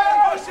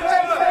ermee.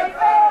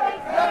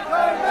 Weg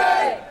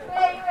ermee.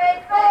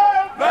 PVV,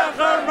 Weg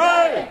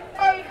ermee.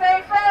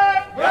 PVV,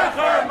 Weg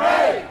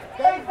ermee.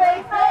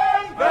 PVV,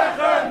 Weg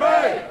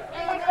ermee.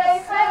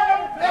 PVV,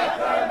 Weg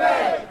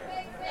ermee.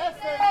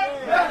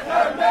 Weg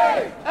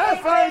ermee.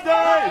 FVD.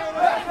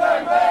 Weg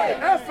ermee.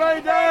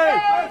 FVD.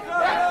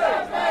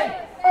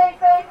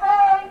 PVV,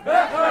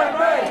 Weg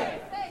ermee.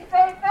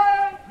 PVV,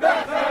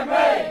 Weg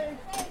ermee.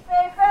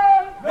 PVV,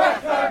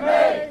 Weg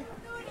ermee.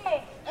 doe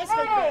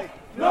niet,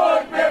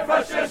 Nooit meer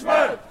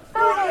fascisme.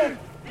 doe niet,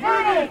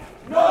 nu niet.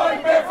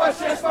 Nooit meer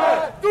fascisme.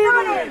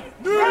 Doe niet,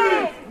 nu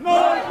niet.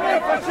 Nooit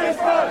meer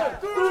fascisme.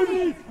 Doe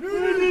niet.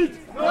 Nu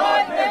niet.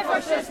 Nooit meer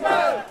fascisme.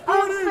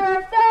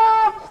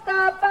 Amsterdam,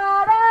 sta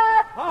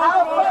paraat.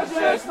 Hou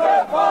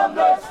fascisme van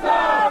de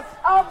straat.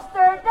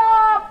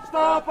 Amsterdam,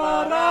 Sta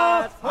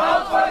paraat.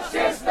 Hou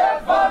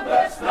fascisten van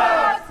de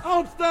straat.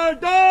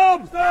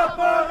 Amsterdam. Sta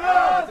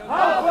paraat.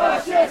 Hou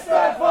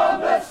fascisten van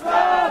de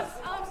straat.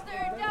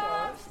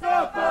 Amsterdam,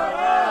 Sta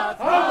paraat.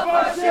 Hou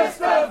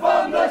fascisten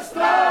van de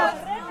straat.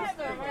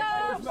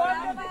 Amsterdam, sta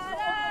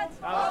paraat.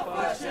 Hou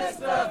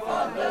fascisten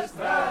van de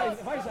straat.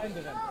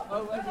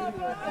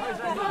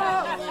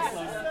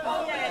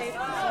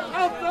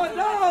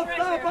 Amsterdam.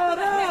 Sta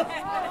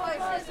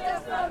paraat.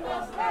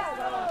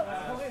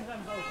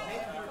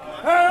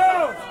 Hey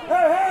ho,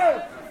 hey hey,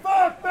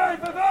 fuck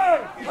PVV!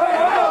 Hey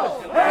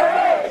ho, hey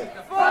hey,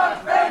 fuck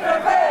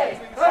PVV!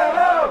 Hey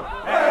ho,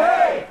 hey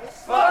hey,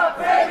 fuck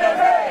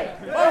PVV!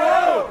 Hey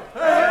ho,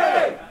 hey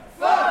hey,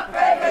 fuck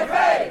PVV!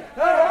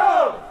 Hey ho,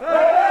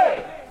 hey hey,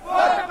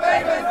 fuck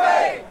PVV!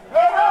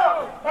 Hey ho,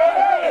 hey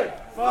hey,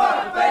 fuck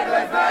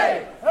PVV!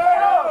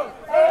 Hey ho,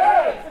 hey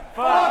hey,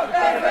 fuck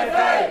PVV!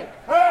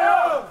 Hey ho,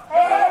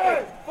 hey hey,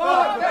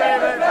 fuck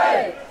PVV!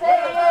 Say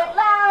it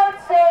loud,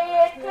 say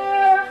it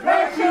clear.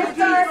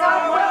 Refugees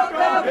are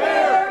welcome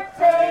here.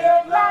 Say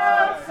it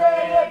loud, say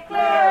it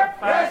clear.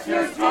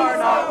 Refugees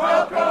are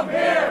welcome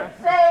here.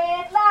 Say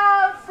it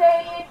loud, say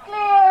it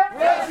clear.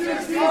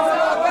 Refugees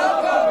are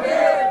welcome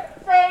here.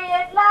 Say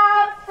it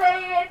loud, say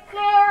it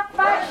clear.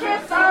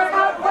 Fascists are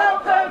not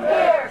welcome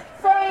here.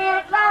 Say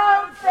it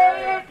loud, say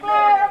it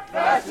clear.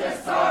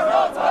 Fascists are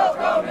not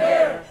welcome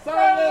here.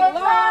 Say it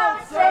loud,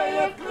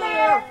 say it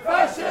clear.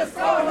 Fascists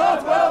are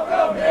not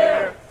welcome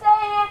here.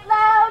 Say it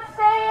loud,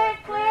 say it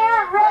clear.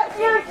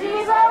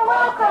 Refugees are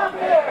welcome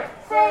here.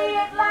 Say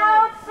it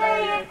loud, say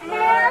it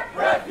clear.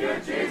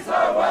 Refugees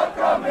are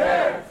welcome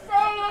here.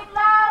 Say it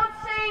loud,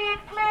 say it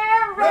clear.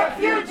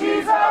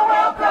 Refugees are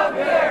welcome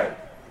here.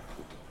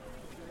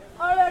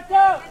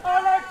 Alerta,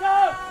 alerta,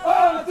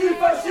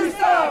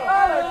 Antifascista!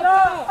 alerta,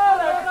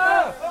 alerta,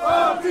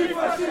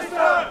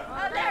 Antifascista!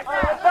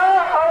 alerta,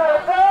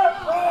 alerta,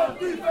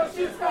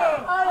 Antifascista!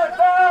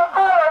 alerta,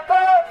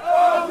 alerta,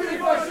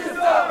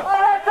 Antifascista!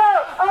 alerta,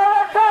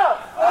 alerta,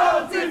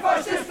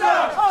 Antifascista!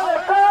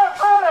 alerta,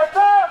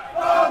 alerta,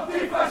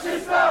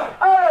 Antifascista!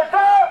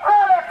 alerta,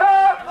 alerta,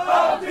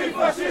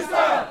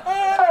 Antifascista!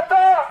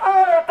 alerta,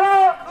 alerta.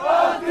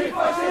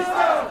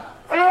 Antifascista!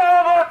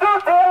 Siamo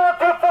tutti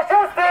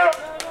antifascisti!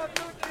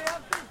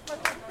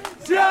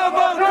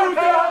 Siamo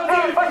tutti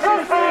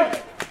antifascisti!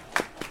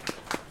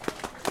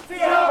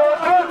 Siamo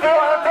tutti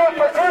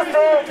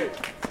antifascisti!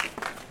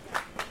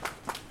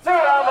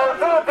 Siamo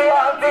tutti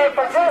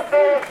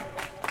antifascisti!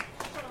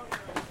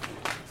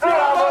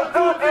 Siamo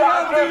tutti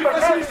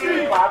antifascisti!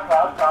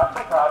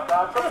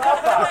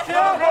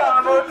 Siamo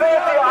tutti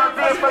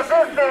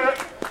antifascisti!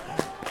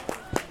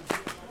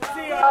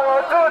 Siamo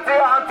tutti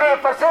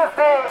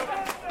antifascisti!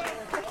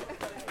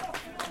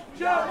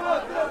 Siamo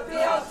tutti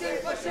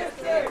antifascisti!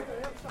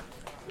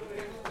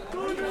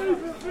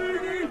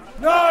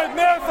 Nooit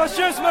meer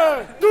fascisme!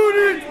 Doe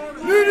niet!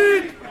 Nu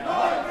niet!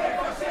 Nooit meer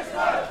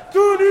fascisme!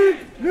 Doe niet!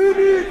 Nu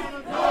niet!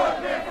 Nooit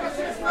meer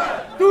fascisme!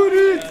 Doe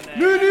niet!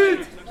 Nu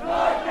niet!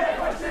 Nooit meer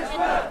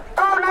fascisme!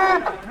 Doe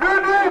niet! Nu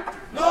niet!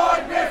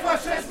 Nooit meer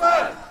fascisme!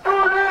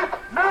 Doe niet!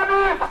 Nu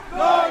niet!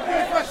 Nooit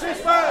meer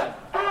fascisme!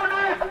 Doe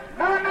niet!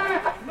 Nu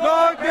niet!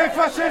 Nooit meer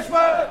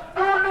fascisme!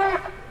 Doe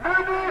niet! Nu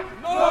niet!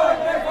 Nooit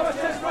meer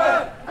fascisme!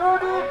 Doe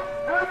niet!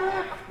 Nu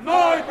niet!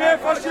 Nooit meer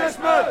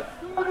fascisme!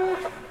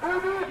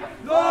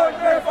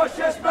 Nooit meer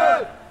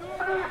fascisme!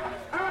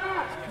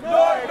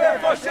 Nooit meer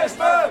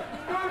fascisme!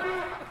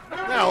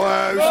 Nou,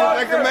 u zit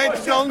lekker mee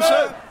te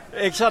dansen.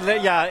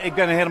 Ik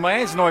ben het helemaal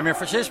eens. Nooit meer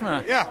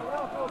fascisme. Ja.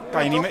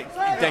 Kan je niet mee,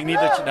 ik denk niet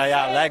dat je,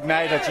 lijkt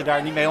mij dat je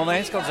daar niet mee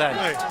oneens kan zijn.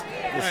 Nee,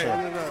 Dus,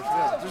 inderdaad.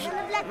 Ja. Dus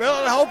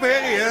wel een hoop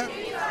herrie, hè?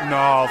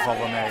 nou, valt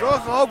wel mee.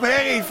 Toch een hoop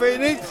herrie, vind je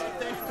niet?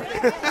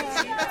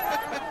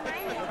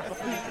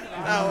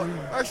 Nou,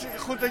 hartstikke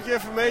goed dat je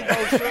even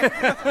meedanste.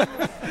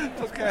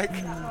 Tot kijk.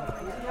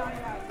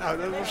 Nou,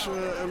 dat was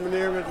een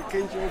meneer met een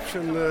kindje op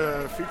zijn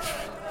fiets.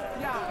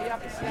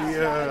 Die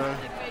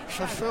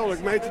zat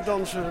vrolijk mee te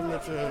dansen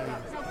met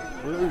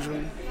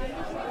leuzen.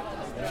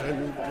 We zijn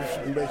nu dus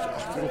een beetje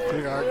achterop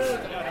geraakt.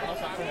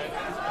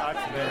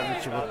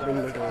 Dat je wat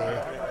minder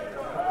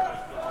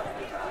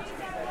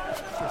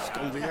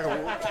scanderen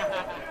hoort.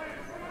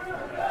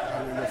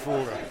 Gaan we naar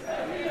voren.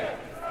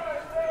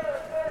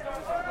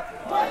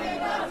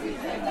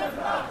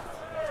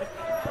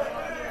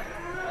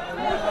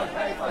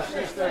 Geen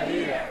fascisten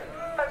hier.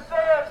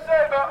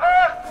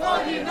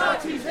 Gooi die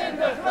nazi's in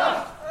de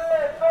gracht.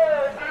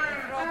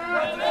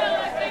 We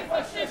willen geen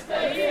fascisten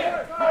hier.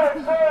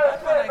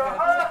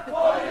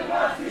 Gooi die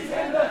nazi's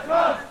in de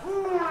gracht.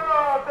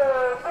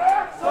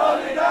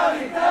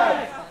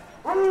 Solidariteit.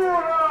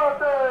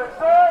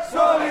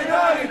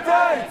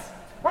 Solidariteit.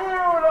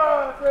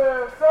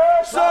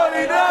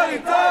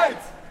 Solidariteit.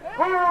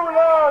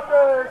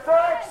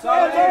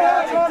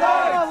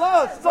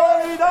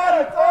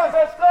 Solidariteit!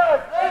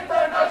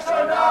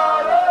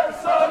 Internationale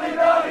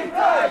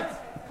solidariteit!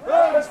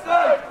 Hun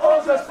strijd,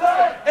 onze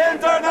strijd!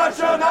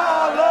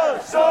 Internationale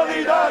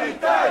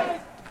solidariteit!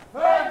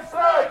 Hun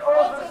strijd,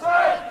 onze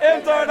strijd!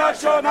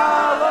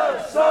 Internationale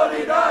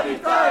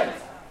solidariteit!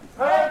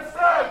 Hun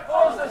strijd,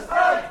 onze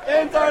strijd!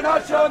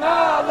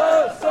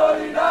 Internationale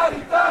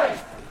solidariteit!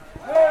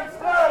 Hun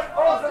strijd,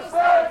 onze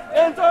strijd!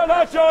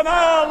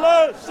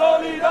 Internationale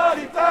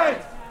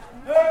solidariteit!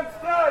 Hun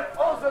strijd,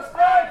 onze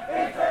strijd!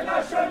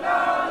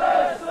 Internationale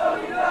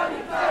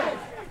solidariteit!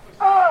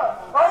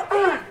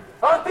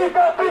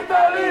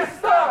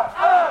 Anticapitalista!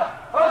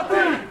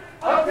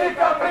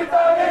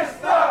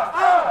 Anticapitalista!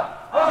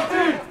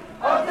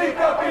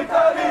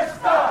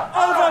 Anticapitalista!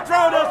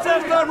 Overthrow the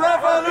system,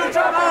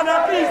 revolution,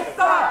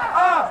 anarchista!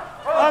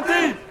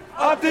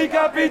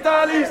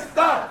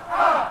 Anticapitalista!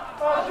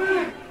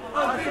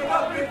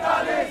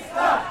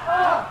 Anticapitalista!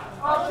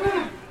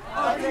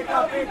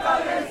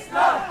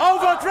 Anticapitalista!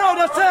 Overthrow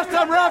the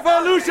system,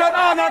 revolution,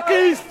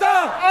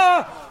 anarchista!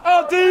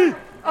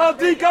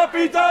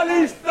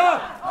 Anticapitalista!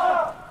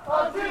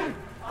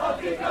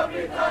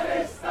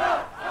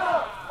 Anticapitalista!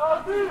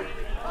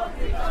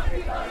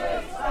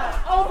 Anticapitalista!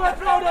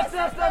 Overthrow the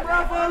system,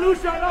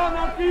 revolution,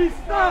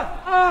 anarchista!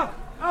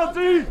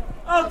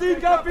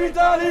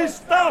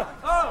 Anticapitalista!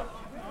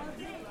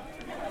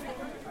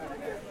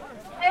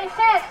 Geen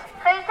cis,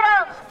 geen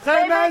trans.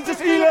 Geen mens is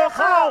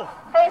illegaal!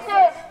 Geen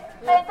cis,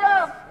 geen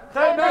trans.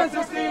 Geen mens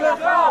is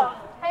illegaal!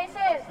 Geen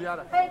cis,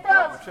 geen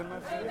trans. Geen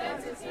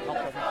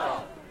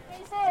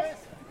cis,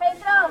 geen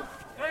trans.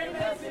 Geen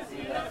mens is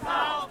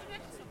illegaal!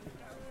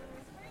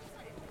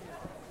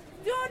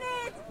 Doe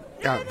niet!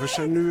 Ja, we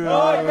zijn nu...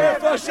 Nooit meer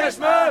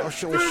fascisme! Als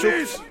je ons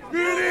zoekt...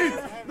 Nu niet!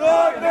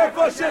 Nooit meer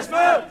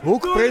fascisme!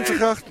 Hoek,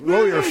 Prinsengracht,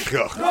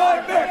 Looiersgracht.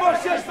 Nooit meer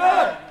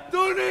fascisme!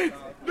 Doe niet!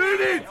 Nu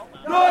niet!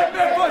 Nooit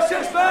meer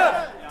fascisme!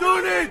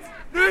 Doe niet!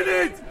 Nu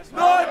niet!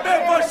 Nooit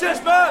meer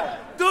fascisme!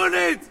 Doe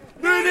niet!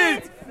 Nu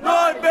niet!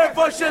 Nooit meer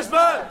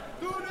fascisme!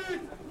 Doe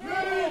niet! Nu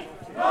niet!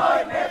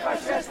 Nooit meer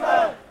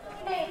fascisme!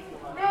 Niet,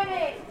 nu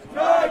niet.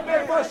 Nooit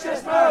meer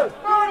fascisme!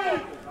 Doe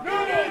niet, nu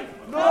niet.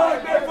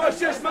 Nooit meer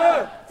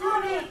fascisme! Doe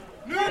niet,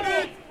 nu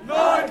niet.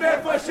 Nooit meer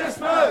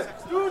fascisme!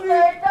 Doe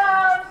niet!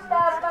 Amsterdam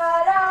staat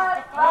paraat.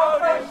 Hou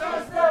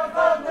fascisten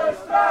van de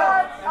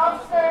straat.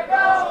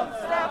 Amsterdam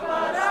staat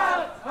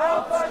paraat.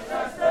 Hou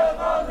fascisten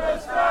van de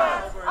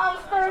straat.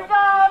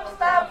 Amsterdam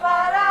staat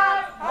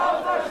paraat. Hou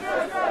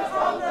fascisten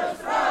van de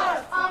straat.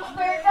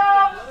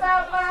 Amsterdam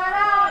staat paraat.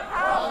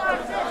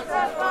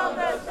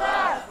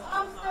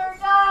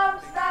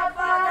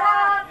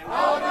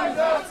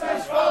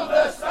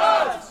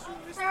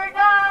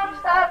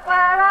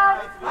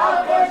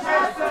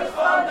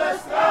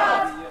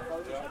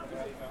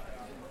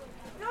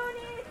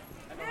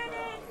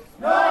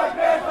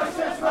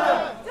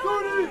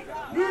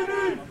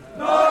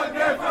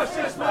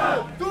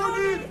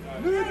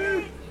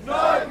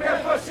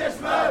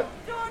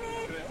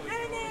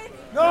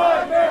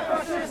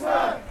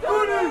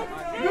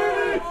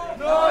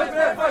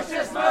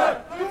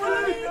 Doe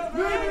niet,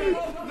 nu niet.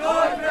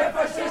 Nooit meer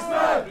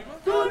fascisme.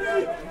 Doe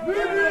niet, nu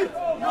niet.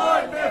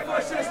 Nooit meer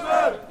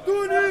fascisme.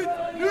 Doe niet,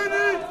 nu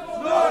niet.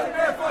 Nooit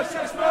meer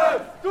fascisme.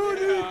 Doe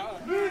niet,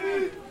 nu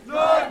niet.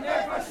 Nooit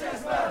meer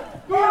fascisme.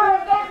 Never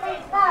again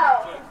means now.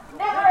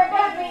 Never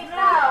again means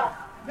now.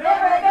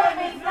 Never again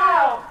means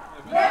now.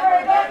 Never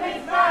again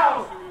means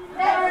now.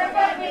 Never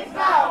again means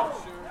now.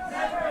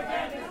 Never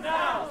again means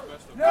now.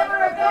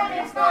 Never again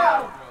means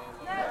now.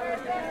 Never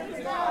again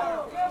means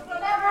now.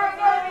 Never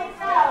again means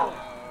now.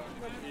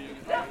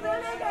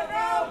 Vluchtelingen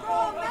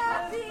welkom naar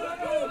Syrië.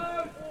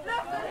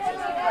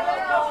 Vluchtelingen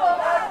welkom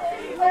naar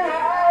Syrië.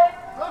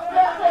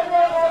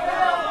 Vluchtelingen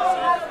welkom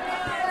naar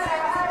Syrië.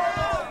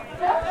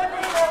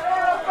 Vluchtelingen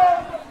welkom.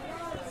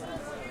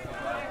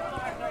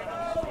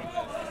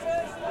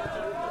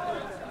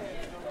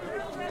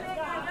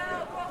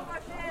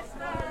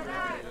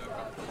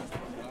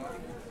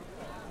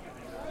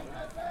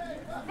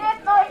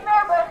 Dit nooit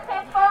meer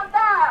begint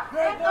vandaag.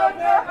 Dit nooit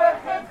meer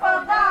begint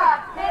vandaag.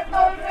 Dit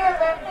nooit meer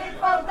begint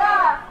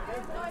vandaag.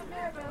 Dit nooit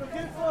meer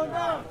begint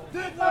vandaag.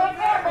 Dit nooit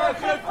meer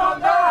begint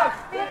vandaag.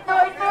 Dit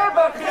nooit meer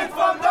begint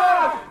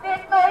vandaag.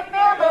 Dit nooit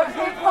meer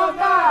begint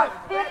vandaag.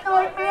 Dit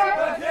nooit meer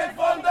begint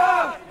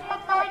vandaag. Dit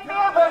nooit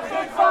meer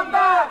begint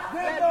vandaag.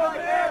 Dit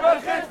nooit meer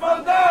begint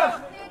vandaag.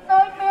 Dit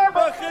nooit meer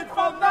begint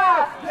vandaag.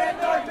 Dit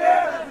nooit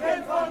meer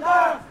begint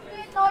vandaag.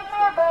 Dit nooit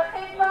meer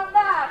begint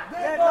vandaag.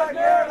 Dit nooit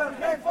meer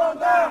begint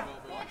vandaag.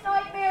 Dit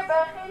nooit meer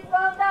begint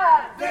vandaag.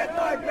 Dit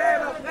nooit meer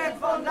begint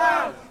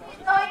vandaag.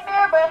 Dit nooit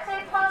meer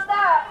begint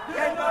vandaag.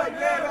 Dit nooit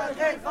meer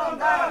begint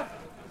vandaag.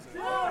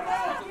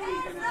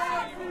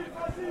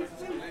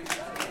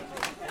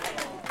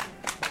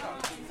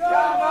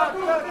 Siamo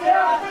tutti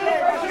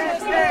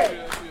antifascisti!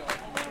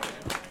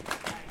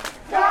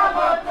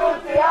 Siamo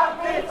tutti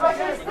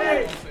antifascisti!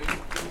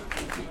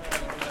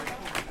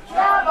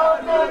 Siamo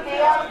tutti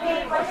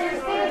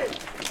antifascisti.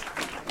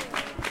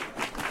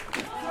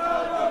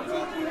 Siamo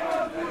tutti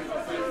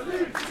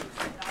antifascisti!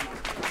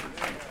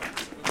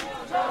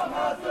 Siamo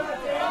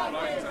tutti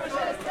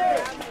antifascisti!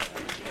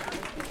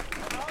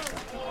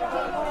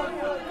 Siamo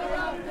tutti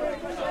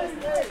antifascisti!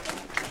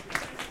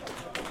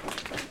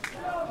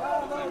 Siamo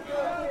tutti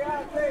antifascisti!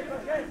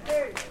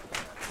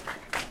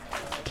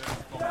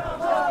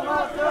 Siamo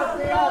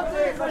tutti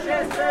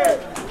antifascisti!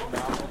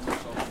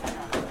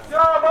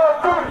 Siamo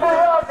tutti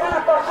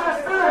antifascisti!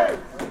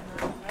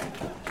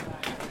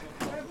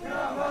 Siamo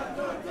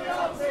tutti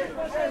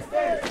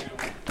antifascisti!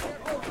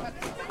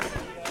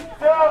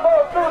 Siamo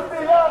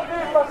tutti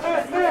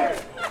antifascisti!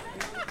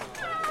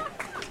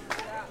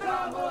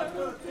 Siamo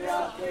tutti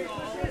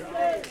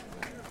antifascisti!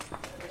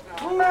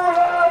 Hoe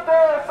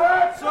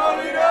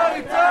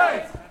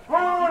solidariteit!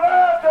 Hoe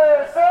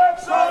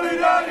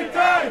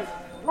solidariteit!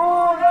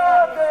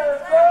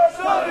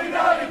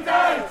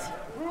 Solidariteit!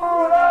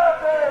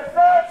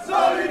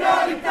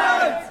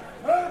 Solidariteit!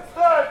 Hun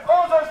strijd,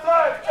 onze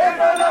strijd!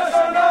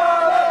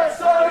 Internationale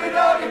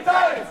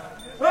solidariteit!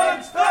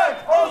 Hun strijd,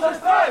 onze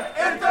strijd!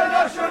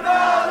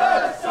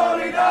 Internationale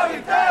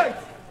solidariteit!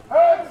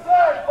 Hun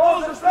strijd,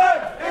 onze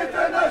strijd!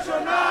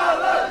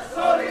 Internationale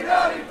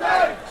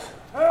solidariteit!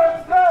 Hun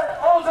strijd,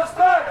 onze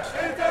strijd!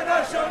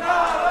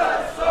 Internationale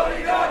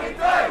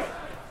solidariteit!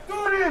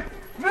 Doe niet,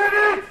 nu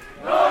niet!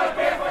 Nooit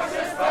meer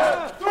fascisme!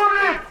 Doe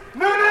niet,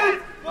 nu niet!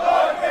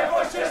 Nooit meer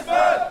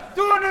fascisme!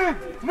 Doe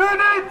niet, nu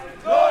niet!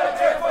 Nooit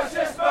meer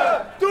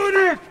fascisme! Doe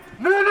niet,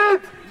 nu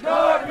niet!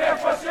 Nooit meer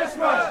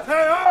fascisme!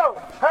 Hey ho,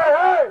 hey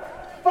hey!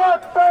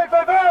 Fuck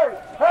PVV!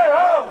 Hey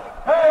ho,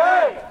 hey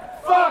hey!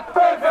 Fuck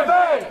PVV!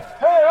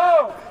 Hey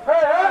ho,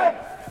 hey hey!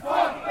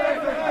 Fuck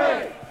PVV!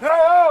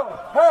 Hey ho,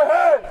 hey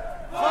hey!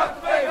 Fuck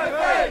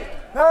PVV!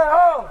 Hey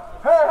ho,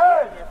 hey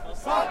hey!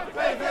 Fuck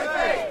PVV!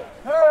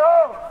 Hey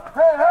ho,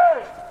 hey hey!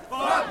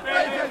 Fuck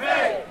PVV!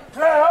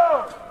 Hey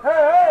ho,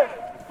 hey hey!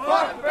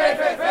 Fuck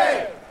PVV!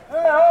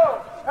 Hey ho,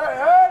 hey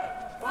hey!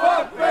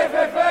 Fuck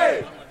PVV!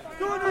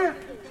 Doe niet,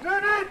 nu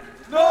niet!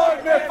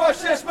 Nooit meer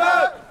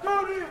fascisme!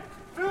 Doe niet,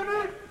 nu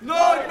niet!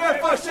 Nooit meer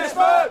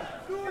fascisme!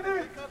 Doe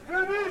niet, nu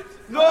niet!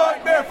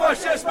 Nooit meer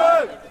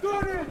fascisme! Doe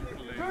niet,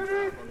 nu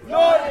niet!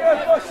 Nooit meer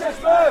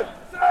fascisme!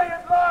 Say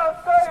it loud,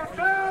 say it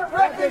clear!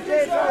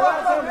 Refugees are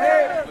welcome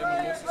here!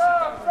 Say it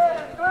loud, say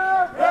it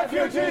clear!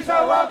 Refugees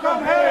are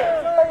welcome here!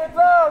 Say it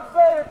loud,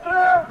 say it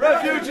clear!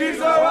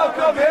 Refugees are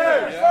welcome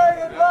here! Say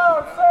it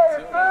loud, say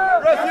it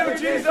clear!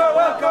 Refugees are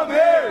welcome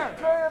here!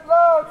 Say it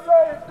loud,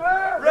 say it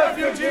clear!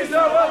 Refugees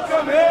are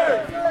welcome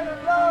here! Say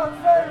it loud,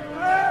 say it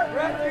clear!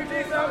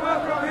 Refugees are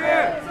welcome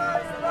here!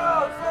 Say it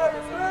loud, say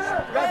it clear!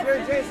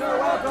 Refugees are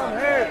welcome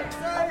here!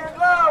 Say it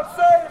loud,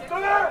 say it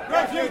clear!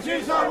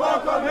 Refugees are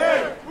welcome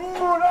here!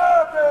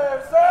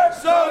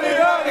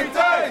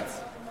 Solidariteit!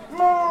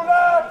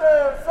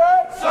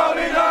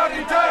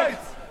 Solidariteit!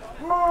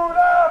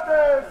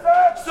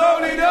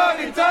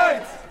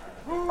 Solidariteit!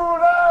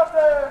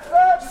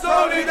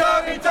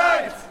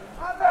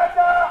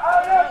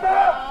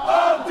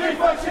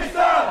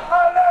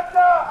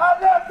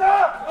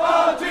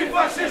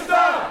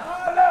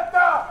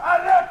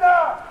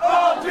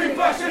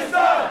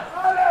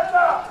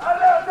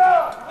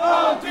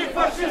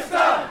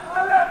 Antifascista!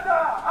 Alerta!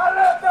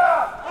 Alerta!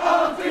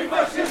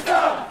 Antifascista!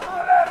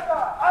 Alerta!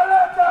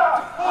 Alerta!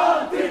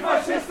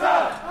 Antifascista!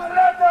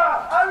 Alerta!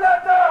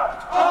 Alerta!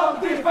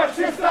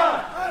 Antifascista!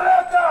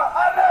 Alerta!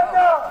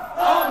 Alerta!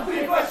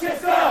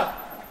 Antifascista!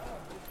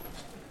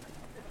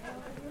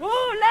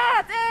 Hoe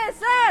laat is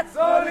het?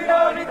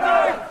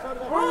 Solidariteit!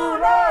 Hoe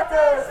laat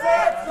is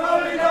het?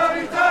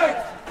 Solidariteit!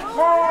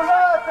 Hoe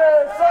laat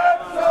is het?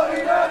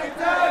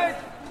 Solidariteit!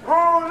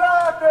 Hoe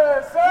laat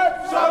is het?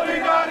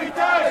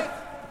 Solidariteit!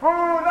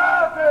 Hoe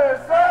laat is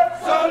het?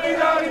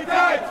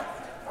 Solidariteit!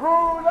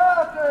 Hoe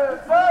laat is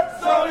het?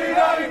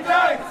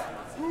 Solidariteit!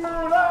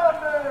 Hoe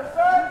laat is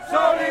het?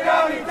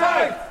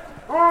 Solidariteit!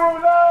 Hoe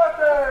laat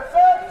is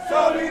het?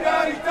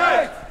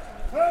 Solidariteit!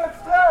 Hun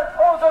strijd,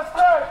 onze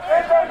strijd,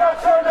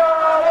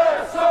 internationale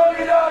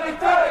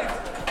solidariteit!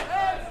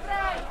 Hun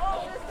strijd,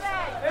 onze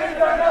strijd.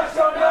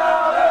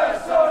 Internationale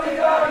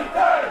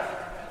solidariteit!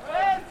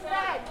 Hun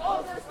strijd,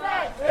 onze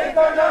strijd.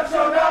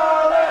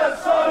 Internationale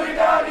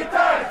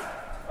solidariteit!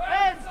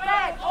 Hun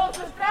strijd,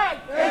 onze strijd.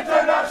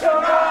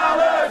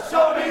 Internationale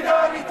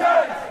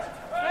solidariteit!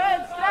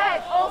 Hun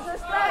strijd, onze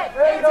strijd.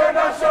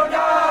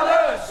 Internationale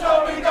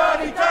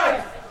solidariteit!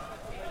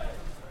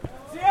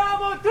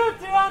 Siamo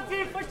tutti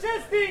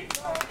antifascisti!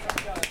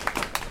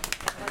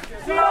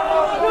 Siamo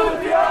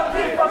tutti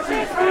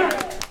antifascisti!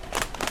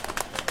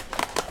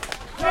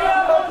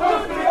 Siamo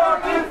tutti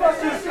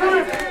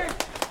antifascisti!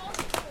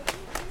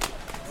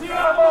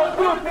 Siamo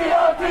tutti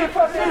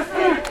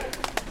antifascisti!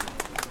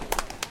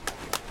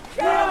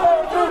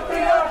 Siamo tutti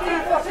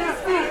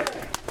antifascisti!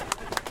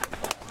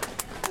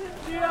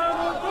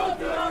 Siamo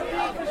tutti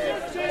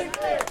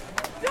antifascisti!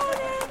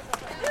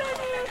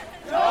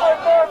 Nooit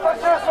meer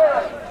fascisme!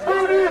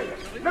 Doe niet!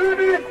 Nu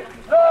niet!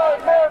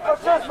 Nooit meer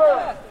fascisme!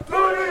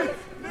 Doe niet!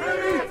 Nu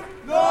niet!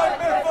 Nooit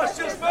meer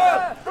fascisme!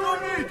 Doe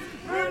niet!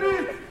 Nu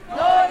niet!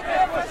 Nooit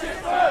meer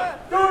fascisme!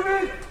 Doe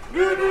niet!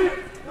 Nu niet!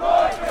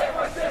 Nooit meer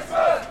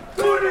fascisme!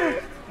 Doe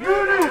niet! Nu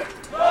niet!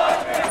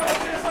 Nooit meer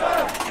fascisme!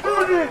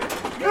 Doe niet!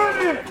 Nu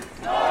niet!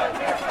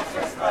 Nooit meer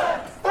fascisme!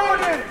 Doe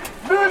niet!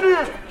 Nu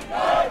niet!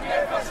 Nooit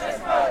meer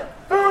fascisme!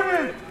 Doe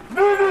niet!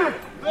 Nu niet!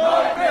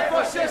 Nooit meer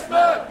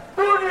fascisme!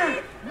 Doe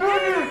niet! Nu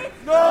niet!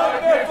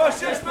 Nooit meer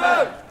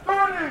fascisme!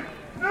 Doe niet!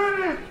 Nu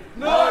niet!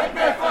 Nooit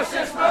meer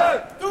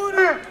fascisme! Doe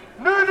niet!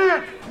 Nu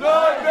niet!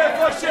 Nooit meer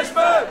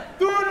fascisme!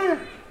 Doe niet!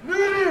 Nu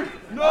niet!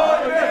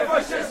 Nooit meer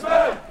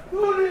fascisme!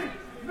 Doe niet!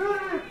 Nu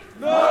niet!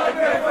 Nooit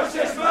meer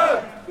fascisme!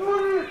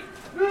 Doe niet!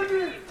 Nu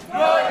niet!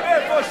 Nooit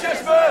meer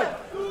fascisme!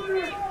 Doe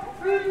niet!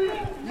 Nu niet!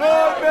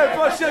 Nooit meer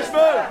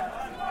fascisme!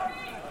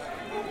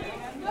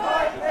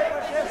 Nooit meer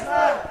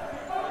fascisme!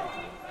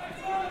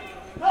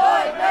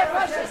 Nooit meer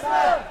fascisme!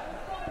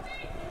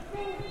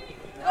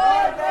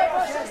 Nooit meer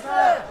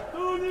fascisme!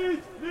 Doe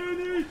niet, nu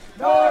niet!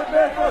 Nooit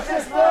meer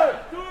fascisme!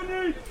 Doe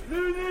niet,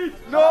 nu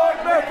niet!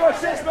 Nooit meer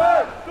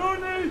fascisme! Doe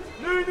niet,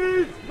 nu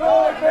niet!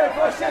 Nooit meer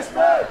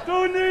fascisme!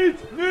 Doe niet,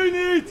 nu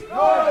niet!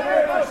 Nooit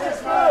meer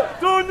fascisme!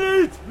 Doe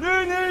niet,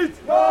 nu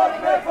niet!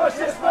 Nooit meer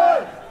fascisme!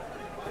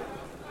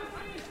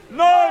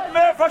 Nooit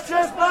meer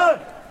fascisme!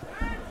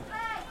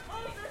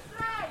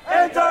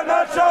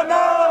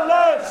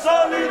 Internationale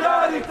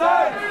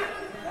solidariteit!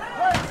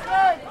 Hun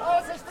strijd,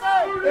 onze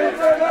strijd.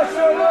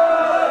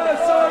 Internationale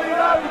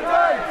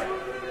solidariteit!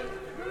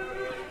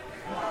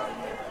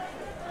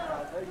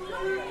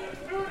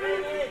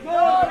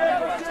 Nooit meer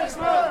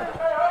fascisme!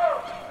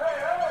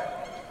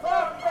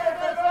 Fuck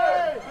PVV!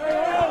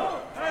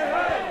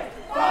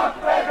 Fuck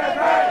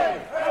PVV!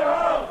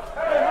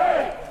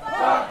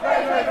 Fuck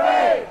PVV!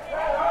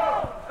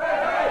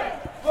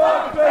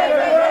 Fuck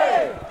PVV!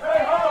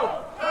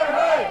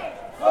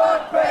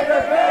 Fuck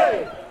PVV!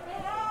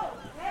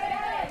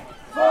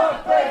 Fuck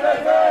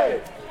PVV!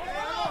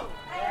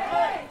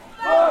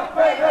 Fuck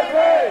PVV!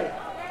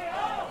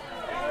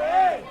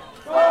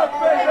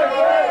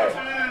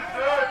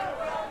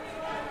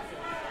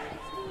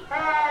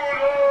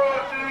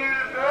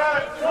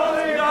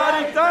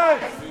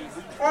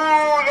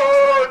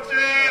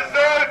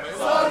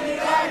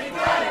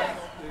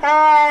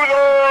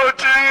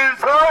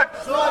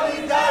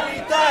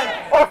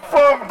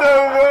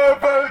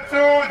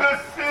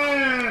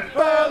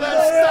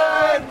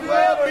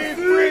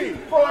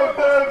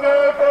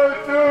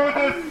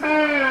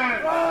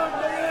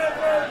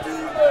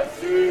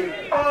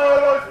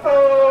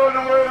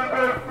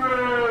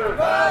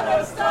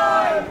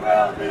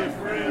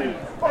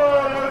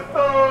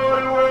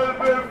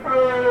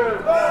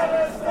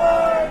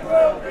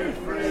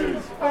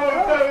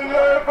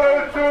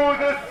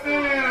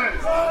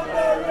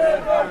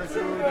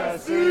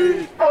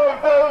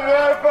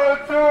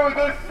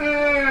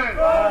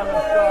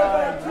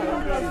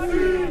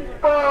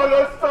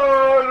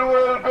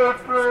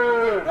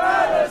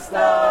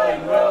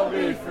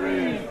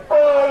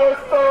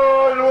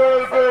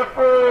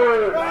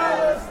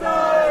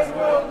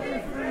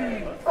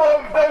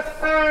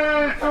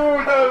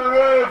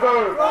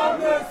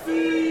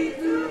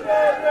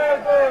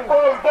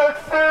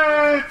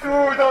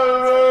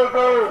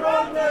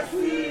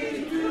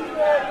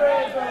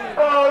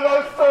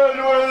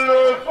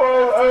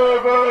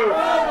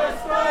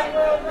 Palestine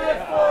will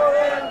live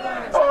forever.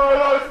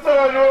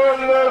 Palestine will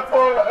live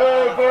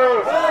forever.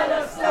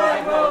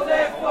 Palestine will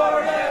live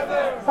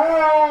forever.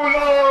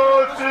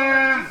 Lord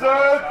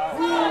Jesus.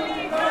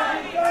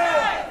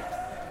 Solidariteit.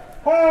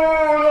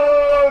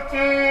 Lord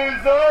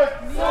Jesus.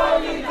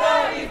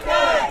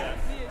 Solidariteit.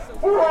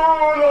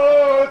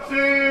 Lord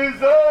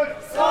Jesus.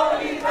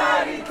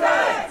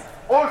 Solidariteit.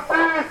 Oh,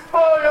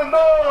 ceasefire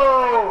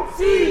now.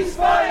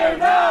 Ceasefire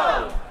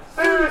now.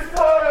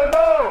 Ceasefire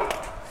now.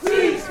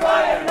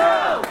 Ceasefire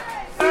now.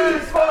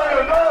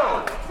 Ceasefire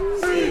now.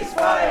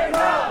 Ceasefire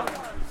now.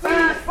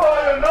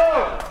 Ceasefire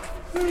now.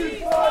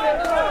 Ceasefire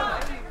now.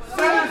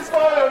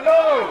 Ceasefire now. Ceasefire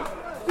now.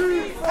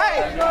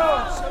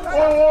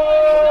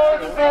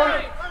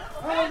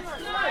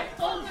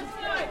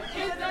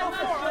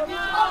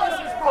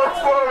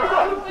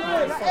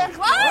 Echt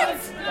wat?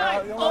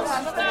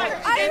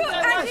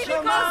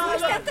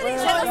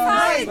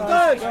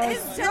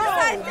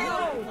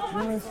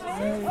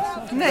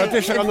 Nee, wat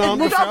is er aan de hand,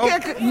 mevrouw?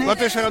 Wat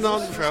is er aan de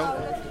hand, mevrouw?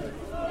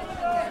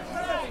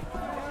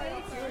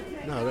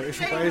 Nou, er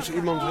is opeens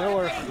iemand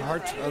heel erg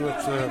hard aan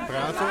het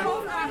praten.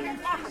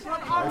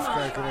 Even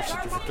kijken wat ze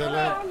te vertellen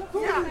hebben.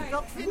 Ja,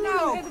 dat vind ik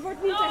nou. Er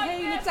wordt niet de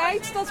hele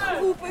tijd dat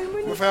geroepen.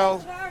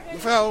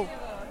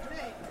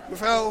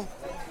 Mevrouw,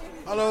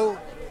 hallo,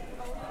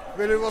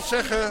 wil u wat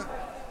zeggen?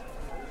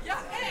 Ja,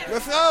 echt.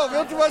 Mevrouw,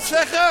 wilt u wat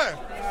zeggen?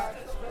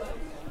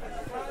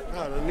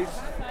 Nou, dan niet.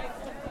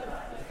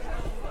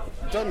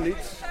 Dan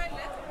niet.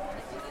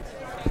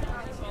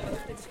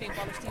 Dit is geen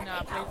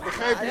Palestina.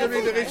 Begrijpen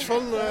jullie er iets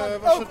van?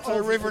 Was het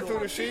River to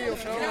the Sea of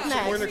zo? Wat ze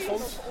moeilijk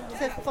vond?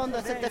 Ze vond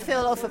dat het te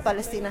veel over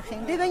Palestina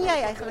ging. Wie ben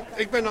jij eigenlijk?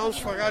 Ik ben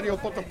Hans van Radio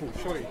Pottapoe,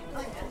 sorry.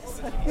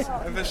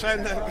 En we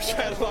zijn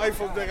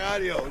live op de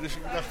radio, dus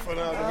ik dacht van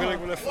nou, dan wil ik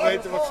wel even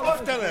weten wat ze te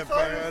vertellen hebben.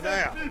 Maar nou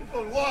ja.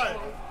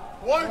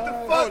 Why the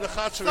fuck? Oh, daar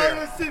gaat ze weer.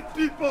 Silencing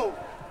people.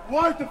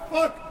 Why the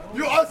fuck?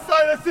 You are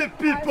silencing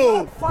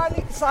people.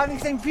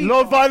 Silencing people.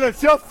 No violence.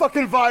 You're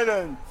fucking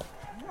violent.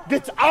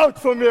 Get out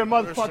from here,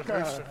 motherfucker.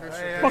 Rustig.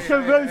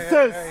 Fucking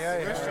racist.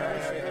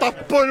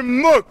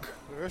 Tappermuk.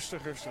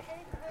 Rustig.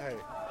 Hey.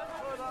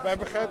 Wij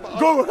begrijpen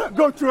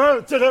Go to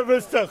her,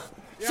 terroristig.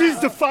 She's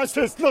the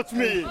fascist, not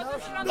me.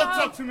 Don't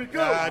talk to me, go.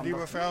 Ja, die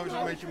mevrouw is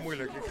een beetje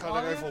moeilijk. Ik ga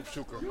er even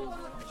opzoeken.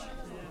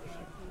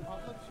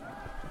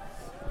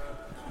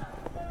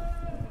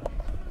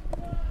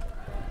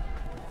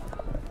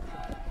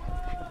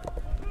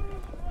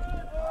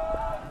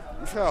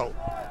 Mevrouw,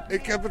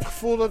 ik heb het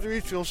gevoel dat u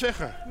iets wil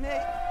zeggen. Nee.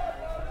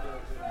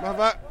 Maar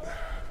waar...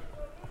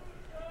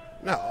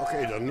 Nou,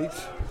 oké, dan niet.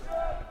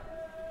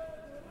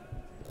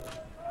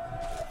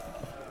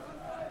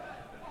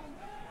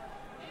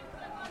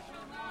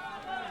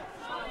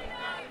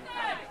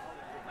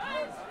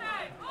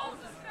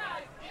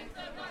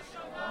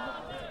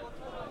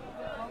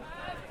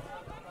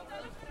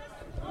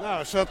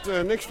 Nou, ze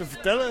had niks te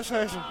vertellen,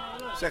 zei ze.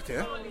 Zegt u,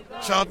 hè?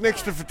 Ze had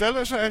niks te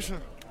vertellen, zei ze.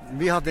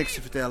 Wie had niks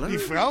te vertellen? Die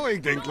vrouw,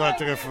 ik denk, laat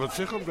er even wat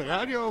zeggen op de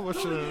radio.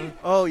 Was,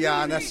 oh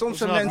ja, nou, soms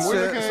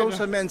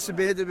zijn mensen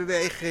binnen de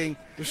beweging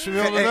dus ze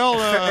wilden wel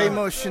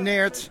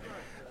geëmotioneerd.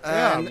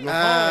 En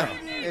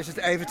is het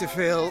even te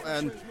veel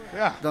en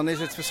dan is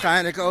het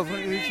waarschijnlijk over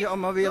een uurtje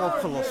allemaal weer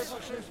opgelost.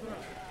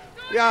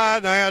 Ja,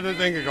 nou ja, dat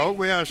denk ik ook.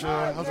 Maar ja, ze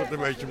had het een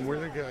beetje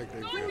moeilijk. Ja, ik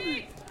denk,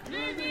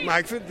 maar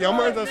ik vind het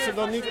jammer dat ze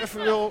dan niet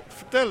even wil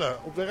vertellen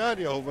op de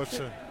radio wat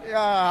ze...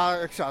 Ja,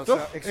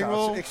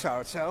 ik zou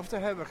hetzelfde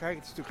hebben. Kijk,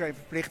 het is natuurlijk geen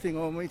verplichting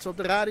om iets op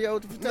de radio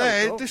te vertellen.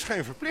 Nee, toch? het is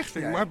geen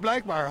verplichting, maar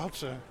blijkbaar had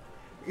ze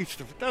iets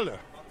te vertellen.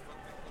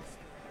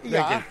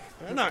 Ja, denk ik.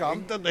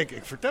 Nou, dan denk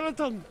ik, vertel het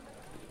dan.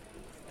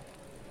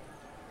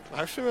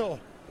 Luister wel.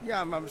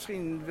 Ja, maar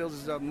misschien wilden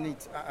ze dat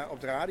niet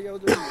op de radio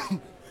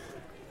doen.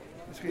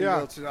 Misschien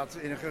wilden ze dat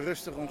in een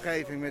gerustige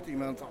omgeving met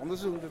iemand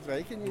anders doen, dat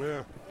weet je niet.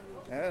 Ja.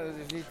 Ja, dat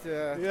is niet...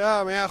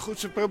 Ja, maar ja, goed,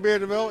 ze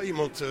probeerden wel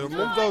iemand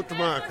monddood te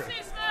maken.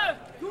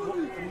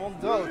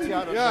 Monddood?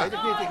 Ja, dat weet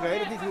ik niet. Ik weet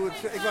het niet hoe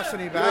het... Ik was er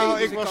niet bij. Nou,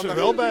 dus ik was er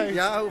wel bij.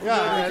 Ja, hoe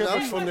gebeurde ik het heb dan?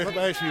 het van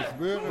dichtbij zien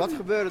gebeuren. Wat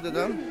gebeurde er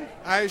dan?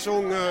 Hij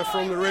zong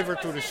From the River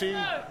to the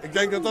Sea. Ik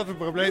denk dat dat het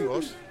probleem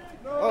was.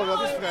 Oh,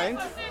 dat is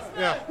vreemd.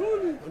 Ja,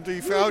 want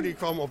die vrouw die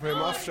kwam op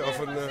hem af, zo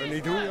van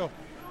niet doen joh.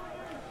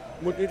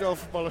 Moet niet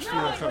over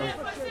Palestina gaan.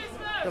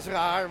 Dat is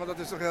raar, want dat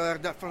is toch heel erg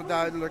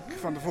duidelijk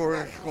van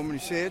tevoren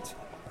gecommuniceerd.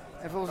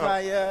 En volgens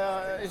mij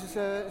is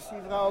die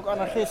vrouw ook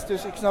anarchist,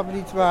 dus ik snap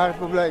niet waar het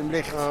probleem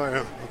ligt. Oh,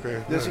 ja.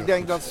 Okay. Dus ik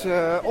denk dat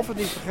ze of het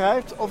niet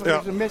begrijpt, of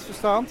het is een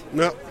misverstand,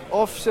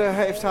 of ze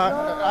heeft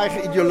haar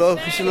eigen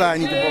ideologische lijn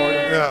niet op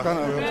orde. Ja. Kan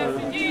ook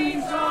natuurlijk.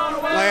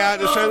 Nou ja,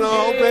 er zijn een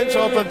hoop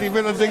mensen altijd die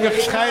willen dingen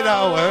gescheiden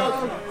houden, hè?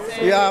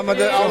 Ja, maar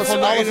van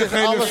de ene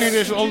genocide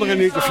is de andere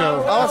niet of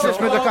zo. Alles is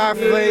met elkaar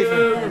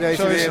verweven in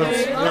deze wereld.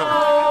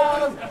 Ja.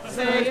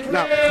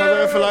 Nou, gaan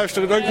we even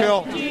luisteren,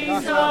 dankjewel.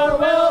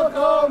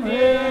 Welcome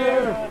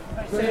here,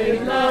 say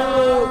it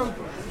loud,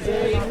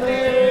 say it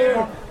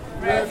clear.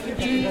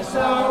 Refugees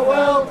are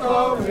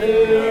welcome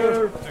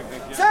here.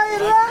 Say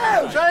it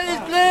loud, say it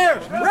clear.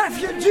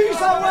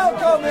 Refugees are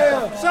welcome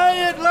here.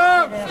 Say it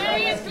loud,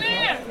 say it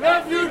clear.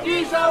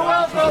 Refugees are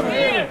welcome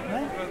here.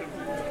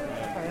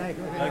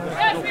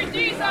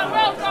 Refugees are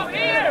welcome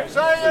here.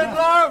 Say it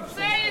loud.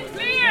 Say it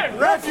clear.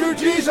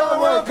 Refugees are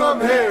welcome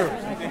here.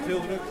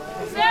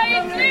 Say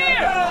it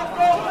clear.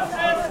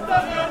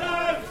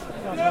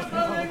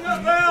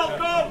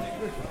 Welkom.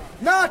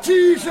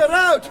 Nazi's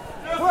eruit.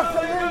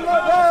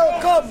 Vluchtelingen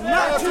welkom.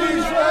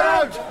 Nazi's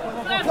eruit.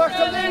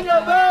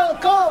 Vluchtelingen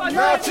welkom.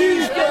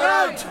 Nazi's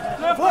eruit.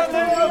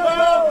 Vluchtelingen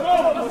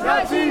welkom.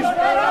 Nazi's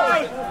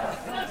eruit.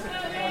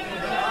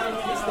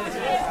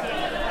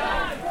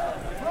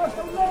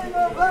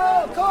 Vluchtelingen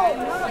welkom.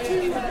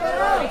 Nazi's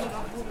eruit.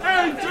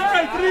 1,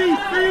 2, 3,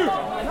 4.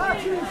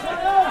 Nazi's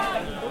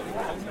eruit.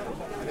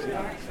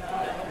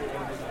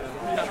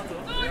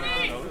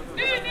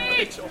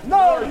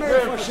 Nooit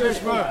meer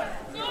fascisme!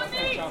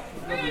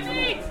 Nu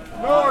niet!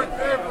 Nooit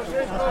meer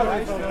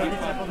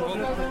fascisme!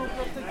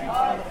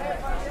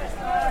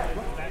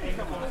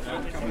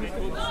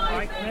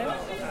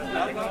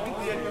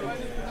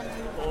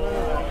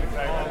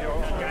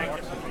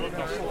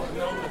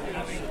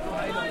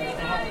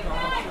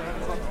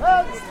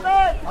 Het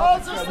strijd!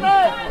 Onze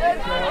strijd!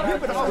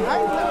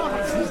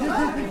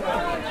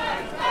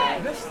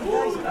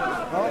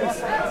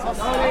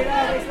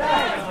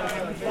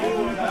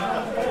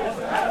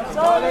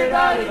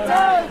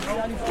 Solidariteit!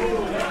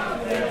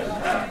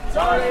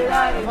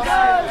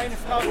 Solidariteit! Een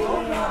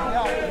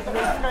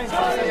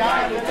vrouw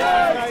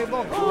vrije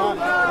bond.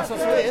 Ja, als dat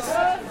zo is,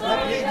 dan heb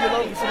je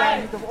ideologische lijn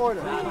niet op orde.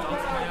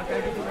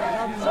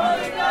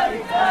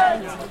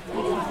 Solidariteit!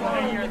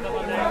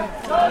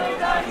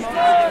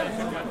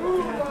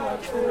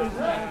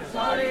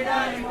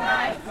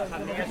 Solidariteit!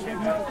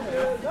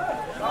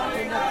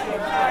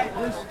 Solidariteit!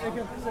 Dus ik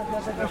heb gezegd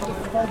dat het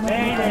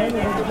Nee.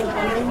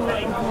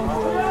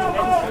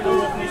 Siamo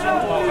tutti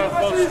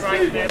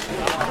antifascisti!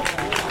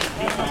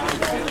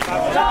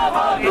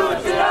 Siamo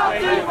tutti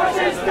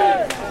antifascisti!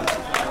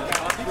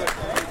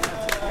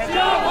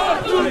 Siamo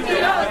tutti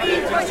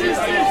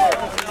antifascisti!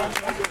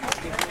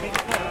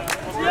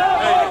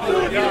 Siamo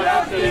tutti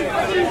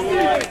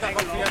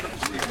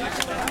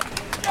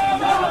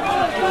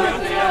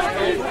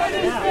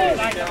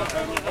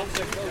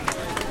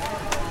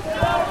antifascisti!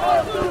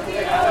 Siamo tutti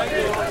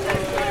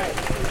antifascisti!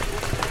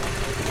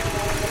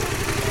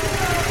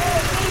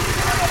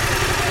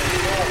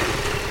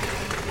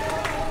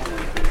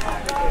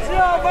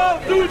 Siamo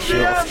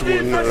tutti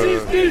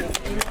antifascisti!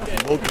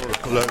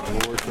 Motorgeluid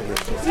hoort, dan is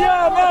dat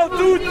Siamo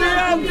tutti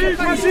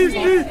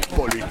antifascisti!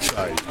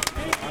 politie.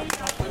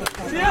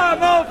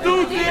 Siamo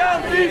tutti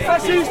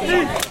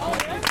antifascisti!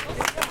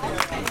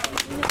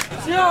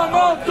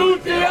 Siamo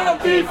tutti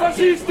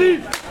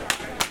antifascisti!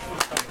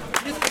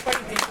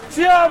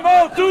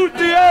 Siamo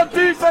tutti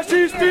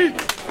antifascisti!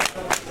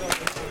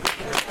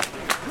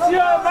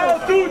 Siamo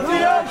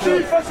tutti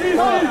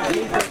antifascisti!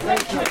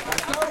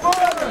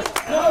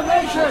 No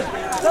nation!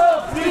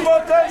 Stop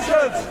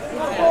deportations!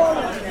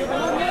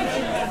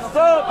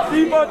 Stop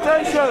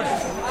deportations!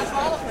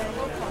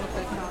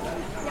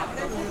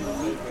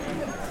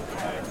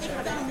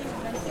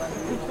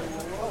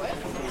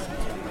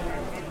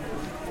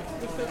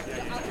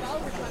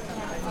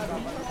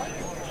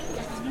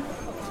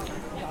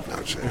 Nou,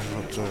 het is even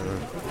wat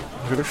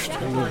rust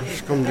en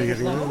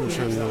scanderingen. We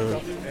zijn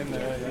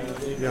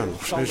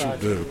nog steeds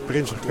op de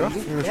Prinsengracht.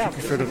 Een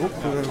stukje verderop.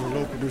 We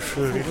lopen dus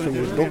richting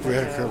de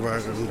Dokwerken waar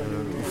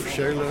een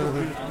officiële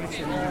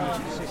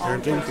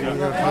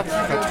herdenking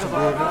gaat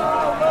gebeuren.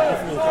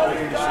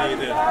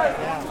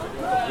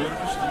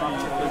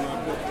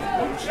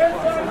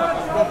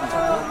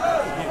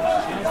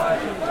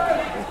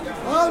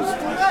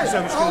 Het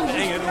zou misschien wat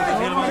enger, omdat ik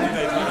helemaal niet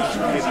weet waar dat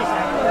is.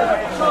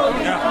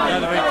 Ja,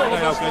 dat weet ik.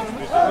 Nou ja, oké. Ik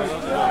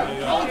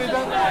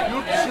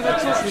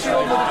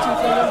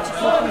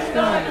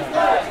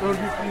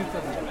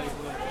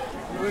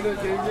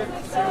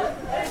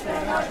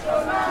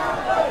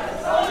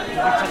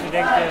zat te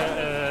denken,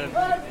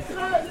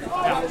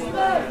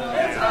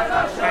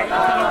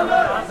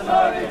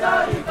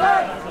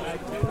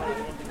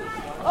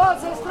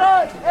 Onze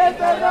strijd,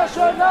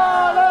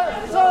 internationale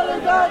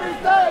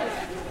solidariteit!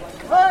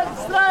 Een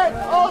strijd,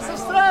 onze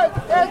strijd,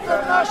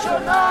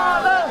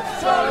 internationale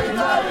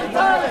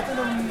solidariteit!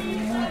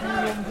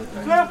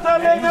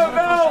 Vluchtelingen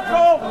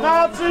welkom,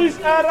 nazi's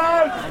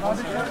eruit!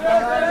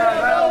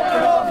 Vluchtelingen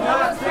welkom,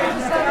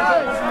 nazi's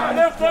eruit!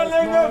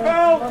 Vluchtelingen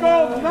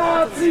welkom,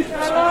 nazi's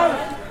eruit!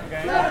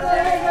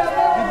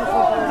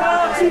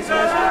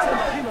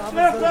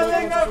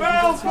 Vluchtelingen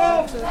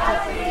welkom!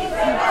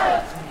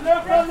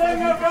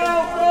 Vluchtelingen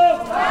welkom!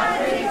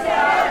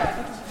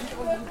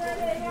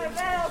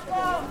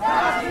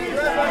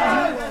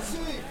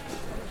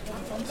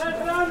 Geen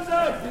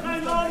grenzen,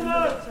 geen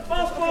landen,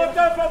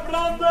 paspoorten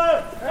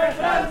verbranden! Geen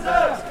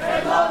grenzen,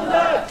 geen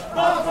landen,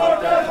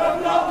 paspoorten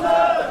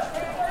verbranden!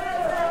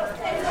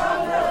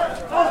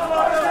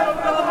 Paspoorten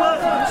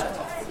verbranden!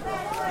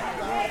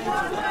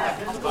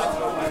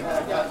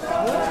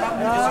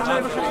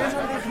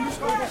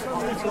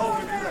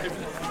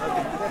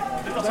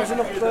 Zijn ze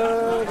nog op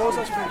de roze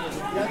springen?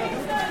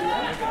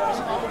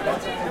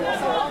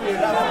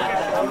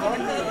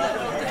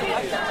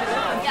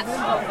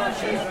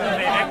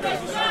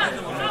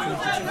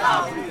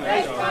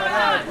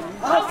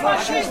 Houd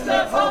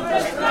fascisten van de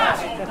straat!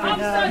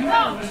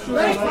 Amsterdam,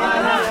 wees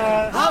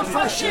paraat! Houd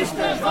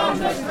fascisten van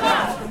de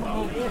straat!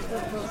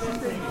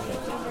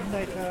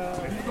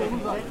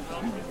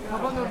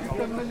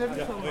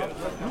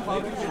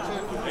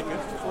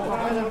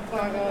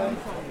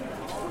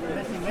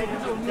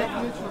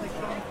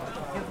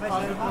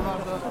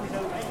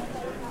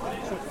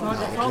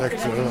 Het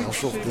lijkt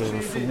alsof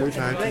de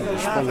vermoeidheid en de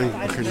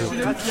spanning beginnen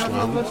toe te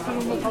slaan. Er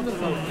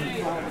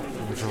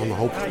is al een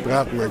hoop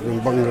gepraat, maar ik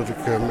ben bang dat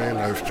ik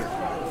meeluister.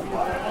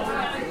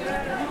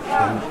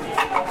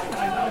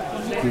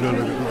 Nu dan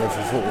heb ik me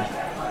even vol.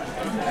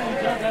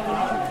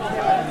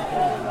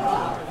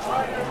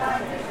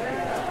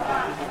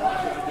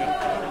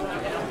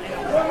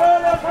 We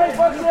willen geen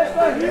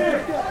fascisten hier!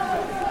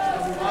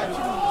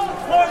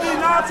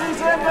 Coördinaties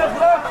in de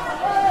gracht!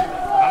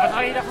 Maar wat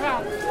had je daar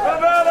gedaan? We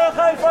willen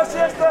geen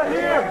fascisten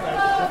hier!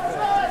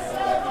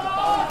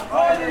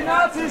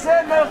 Coördinaties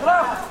in de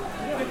gracht!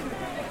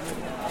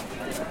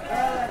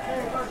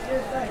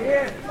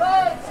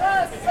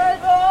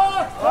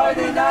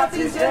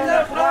 Coördinaties in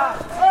de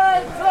gracht!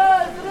 1, 2,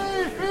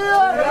 3, 4!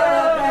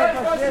 Geen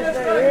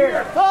fascisten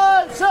hier! 5,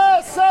 6,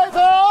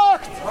 7,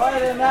 8!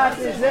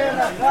 Coördinaties in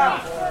de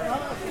gracht!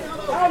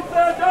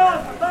 Amsterdam,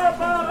 sta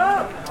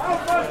paraat! Houd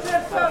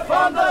fascisten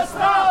van de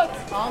straat!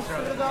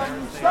 Amsterdam,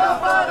 sta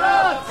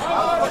paraat!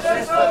 Houd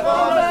fascisten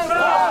van de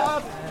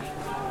straat!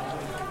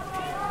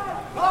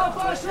 Houd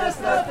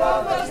fascisten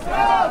van de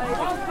straat!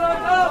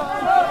 Amsterdam,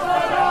 sta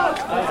paraat!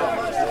 Houd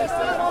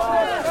fascisten van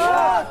de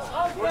straat!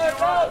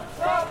 Amsterdam,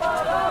 sta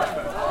paraat!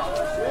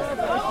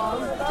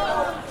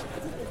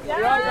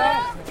 Ja.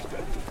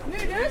 Nu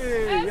dus?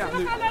 En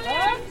we gaan naar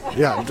links.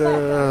 Ja,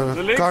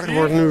 de kar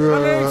wordt nu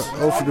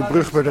over de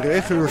brug bij de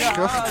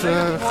Regenhuursgracht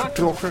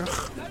getrokken.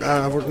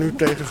 Hij wordt nu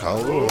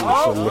tegengehouden, dus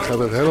dan gaat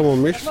het helemaal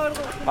mis.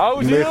 De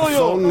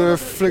megafoon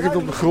flikkert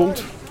op de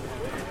grond.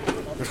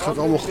 Het gaat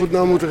allemaal goed,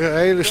 nou moet er een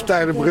hele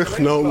steile brug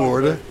genomen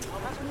worden.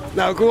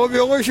 Nou, kom op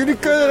jongens, jullie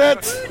kunnen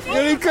het!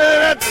 Jullie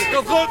kunnen het!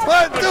 Komt goed!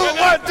 1, 2,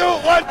 1, 2,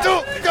 1, 2!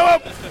 Kom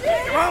op! Kom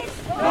op!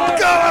 Kom op!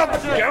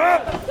 Kom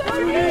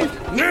op!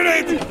 Nu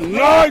niet!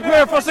 Nooit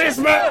meer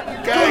fascisme!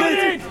 Doe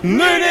niet!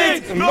 Nu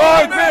niet!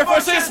 Nooit meer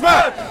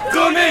fascisme!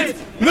 Doe niet!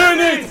 Nu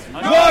niet!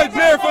 Nooit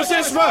meer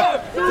fascisme!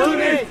 Doe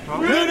niet!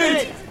 Nu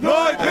niet!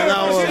 Nooit meer En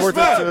nou wordt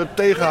het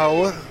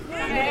tegengehouden.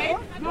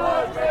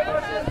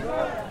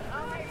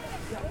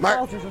 Maar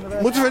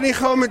moeten we niet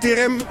gewoon met die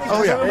rem...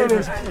 Oh ja.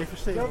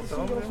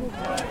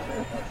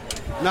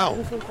 Nou,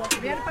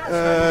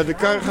 de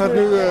kar gaat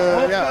nu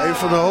een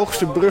van de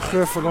hoogste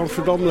bruggen van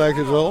Amsterdam lijkt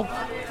het wel.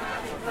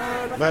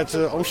 Bij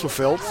het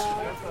Amstelveld.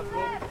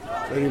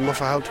 Bij die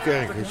Maffelhouten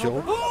kerk, weet je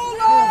wel. Hoe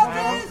laat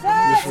is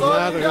het? Dus we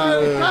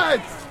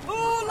naderen...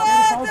 Hoe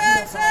laat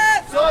is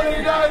het?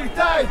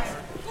 Solidariteit!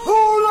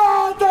 Hoe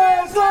laat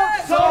is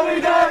het?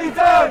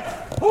 Solidariteit!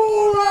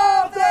 Hoe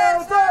laat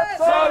is het?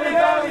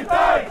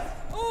 Solidariteit!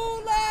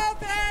 Hoe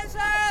laat is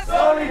het?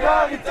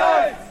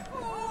 Solidariteit!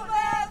 Hoe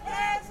laat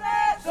is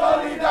het?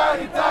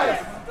 Solidariteit!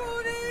 Doe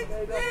niet,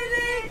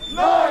 niet!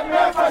 Nooit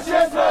meer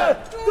fascisme!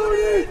 Doe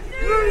niet,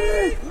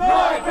 niet!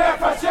 Nooit meer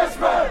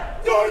fascisme!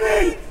 Doe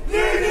niet,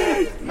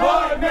 niet!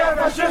 Nooit meer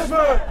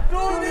fascisme!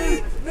 Doe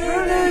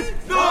niet, niet!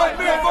 Nooit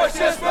meer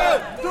fascisme!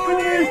 Doe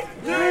niet,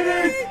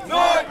 niet!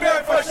 Nooit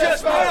meer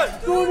fascisme!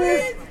 Doe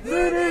niet,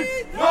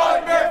 niet!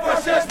 Nooit meer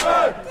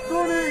fascisme!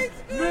 Doe niet,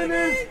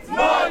 niet!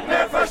 Nooit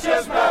meer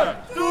fascisme!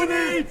 Doe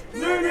niet,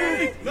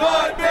 niet!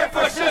 Nooit meer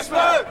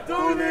fascisme!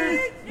 Doe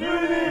niet,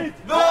 niet!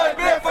 Nooit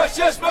meer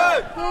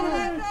fascisme! Doe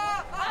niet!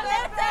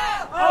 Alerta!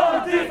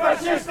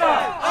 Antifascista!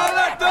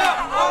 Alerta!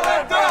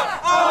 Alerta!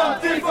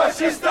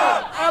 Antifascista!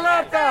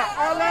 Alerta!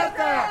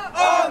 Alerta!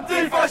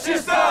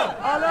 Antifascista!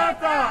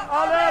 Alerta!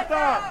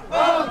 Alerta!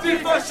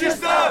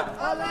 Antifascista!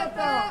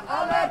 Alerta!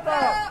 Alerta!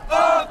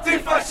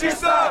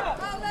 Antifascista!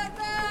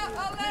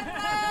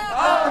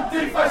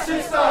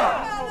 Antifascista!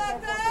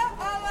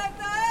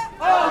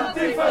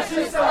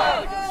 Antifascista!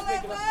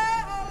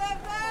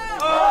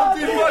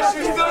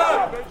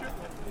 Antifascista!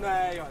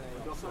 Nee, joh, nee,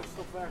 dat is een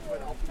stopwerk bij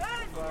de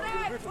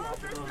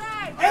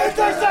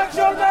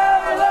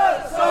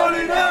Intersectionale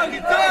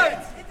solidariteit!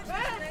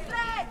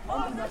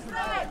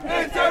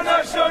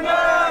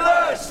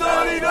 Internationale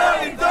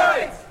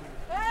solidariteit!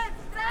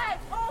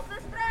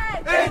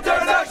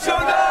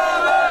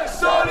 Internationale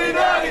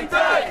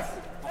solidariteit!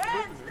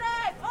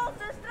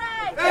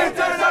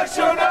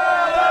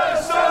 Internationale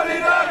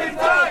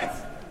solidariteit!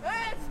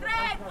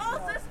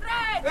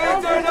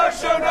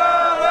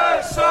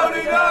 Internationale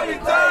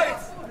solidariteit!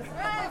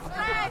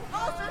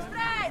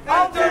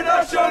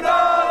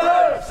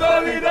 Internationale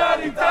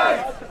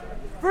solidariteit!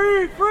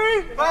 Free,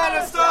 free!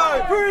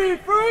 Palestine! Free,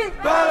 free!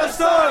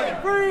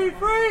 Palestine! Free,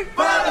 free!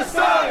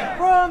 Palestine!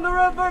 From the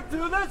river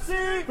to the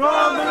sea!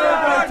 From the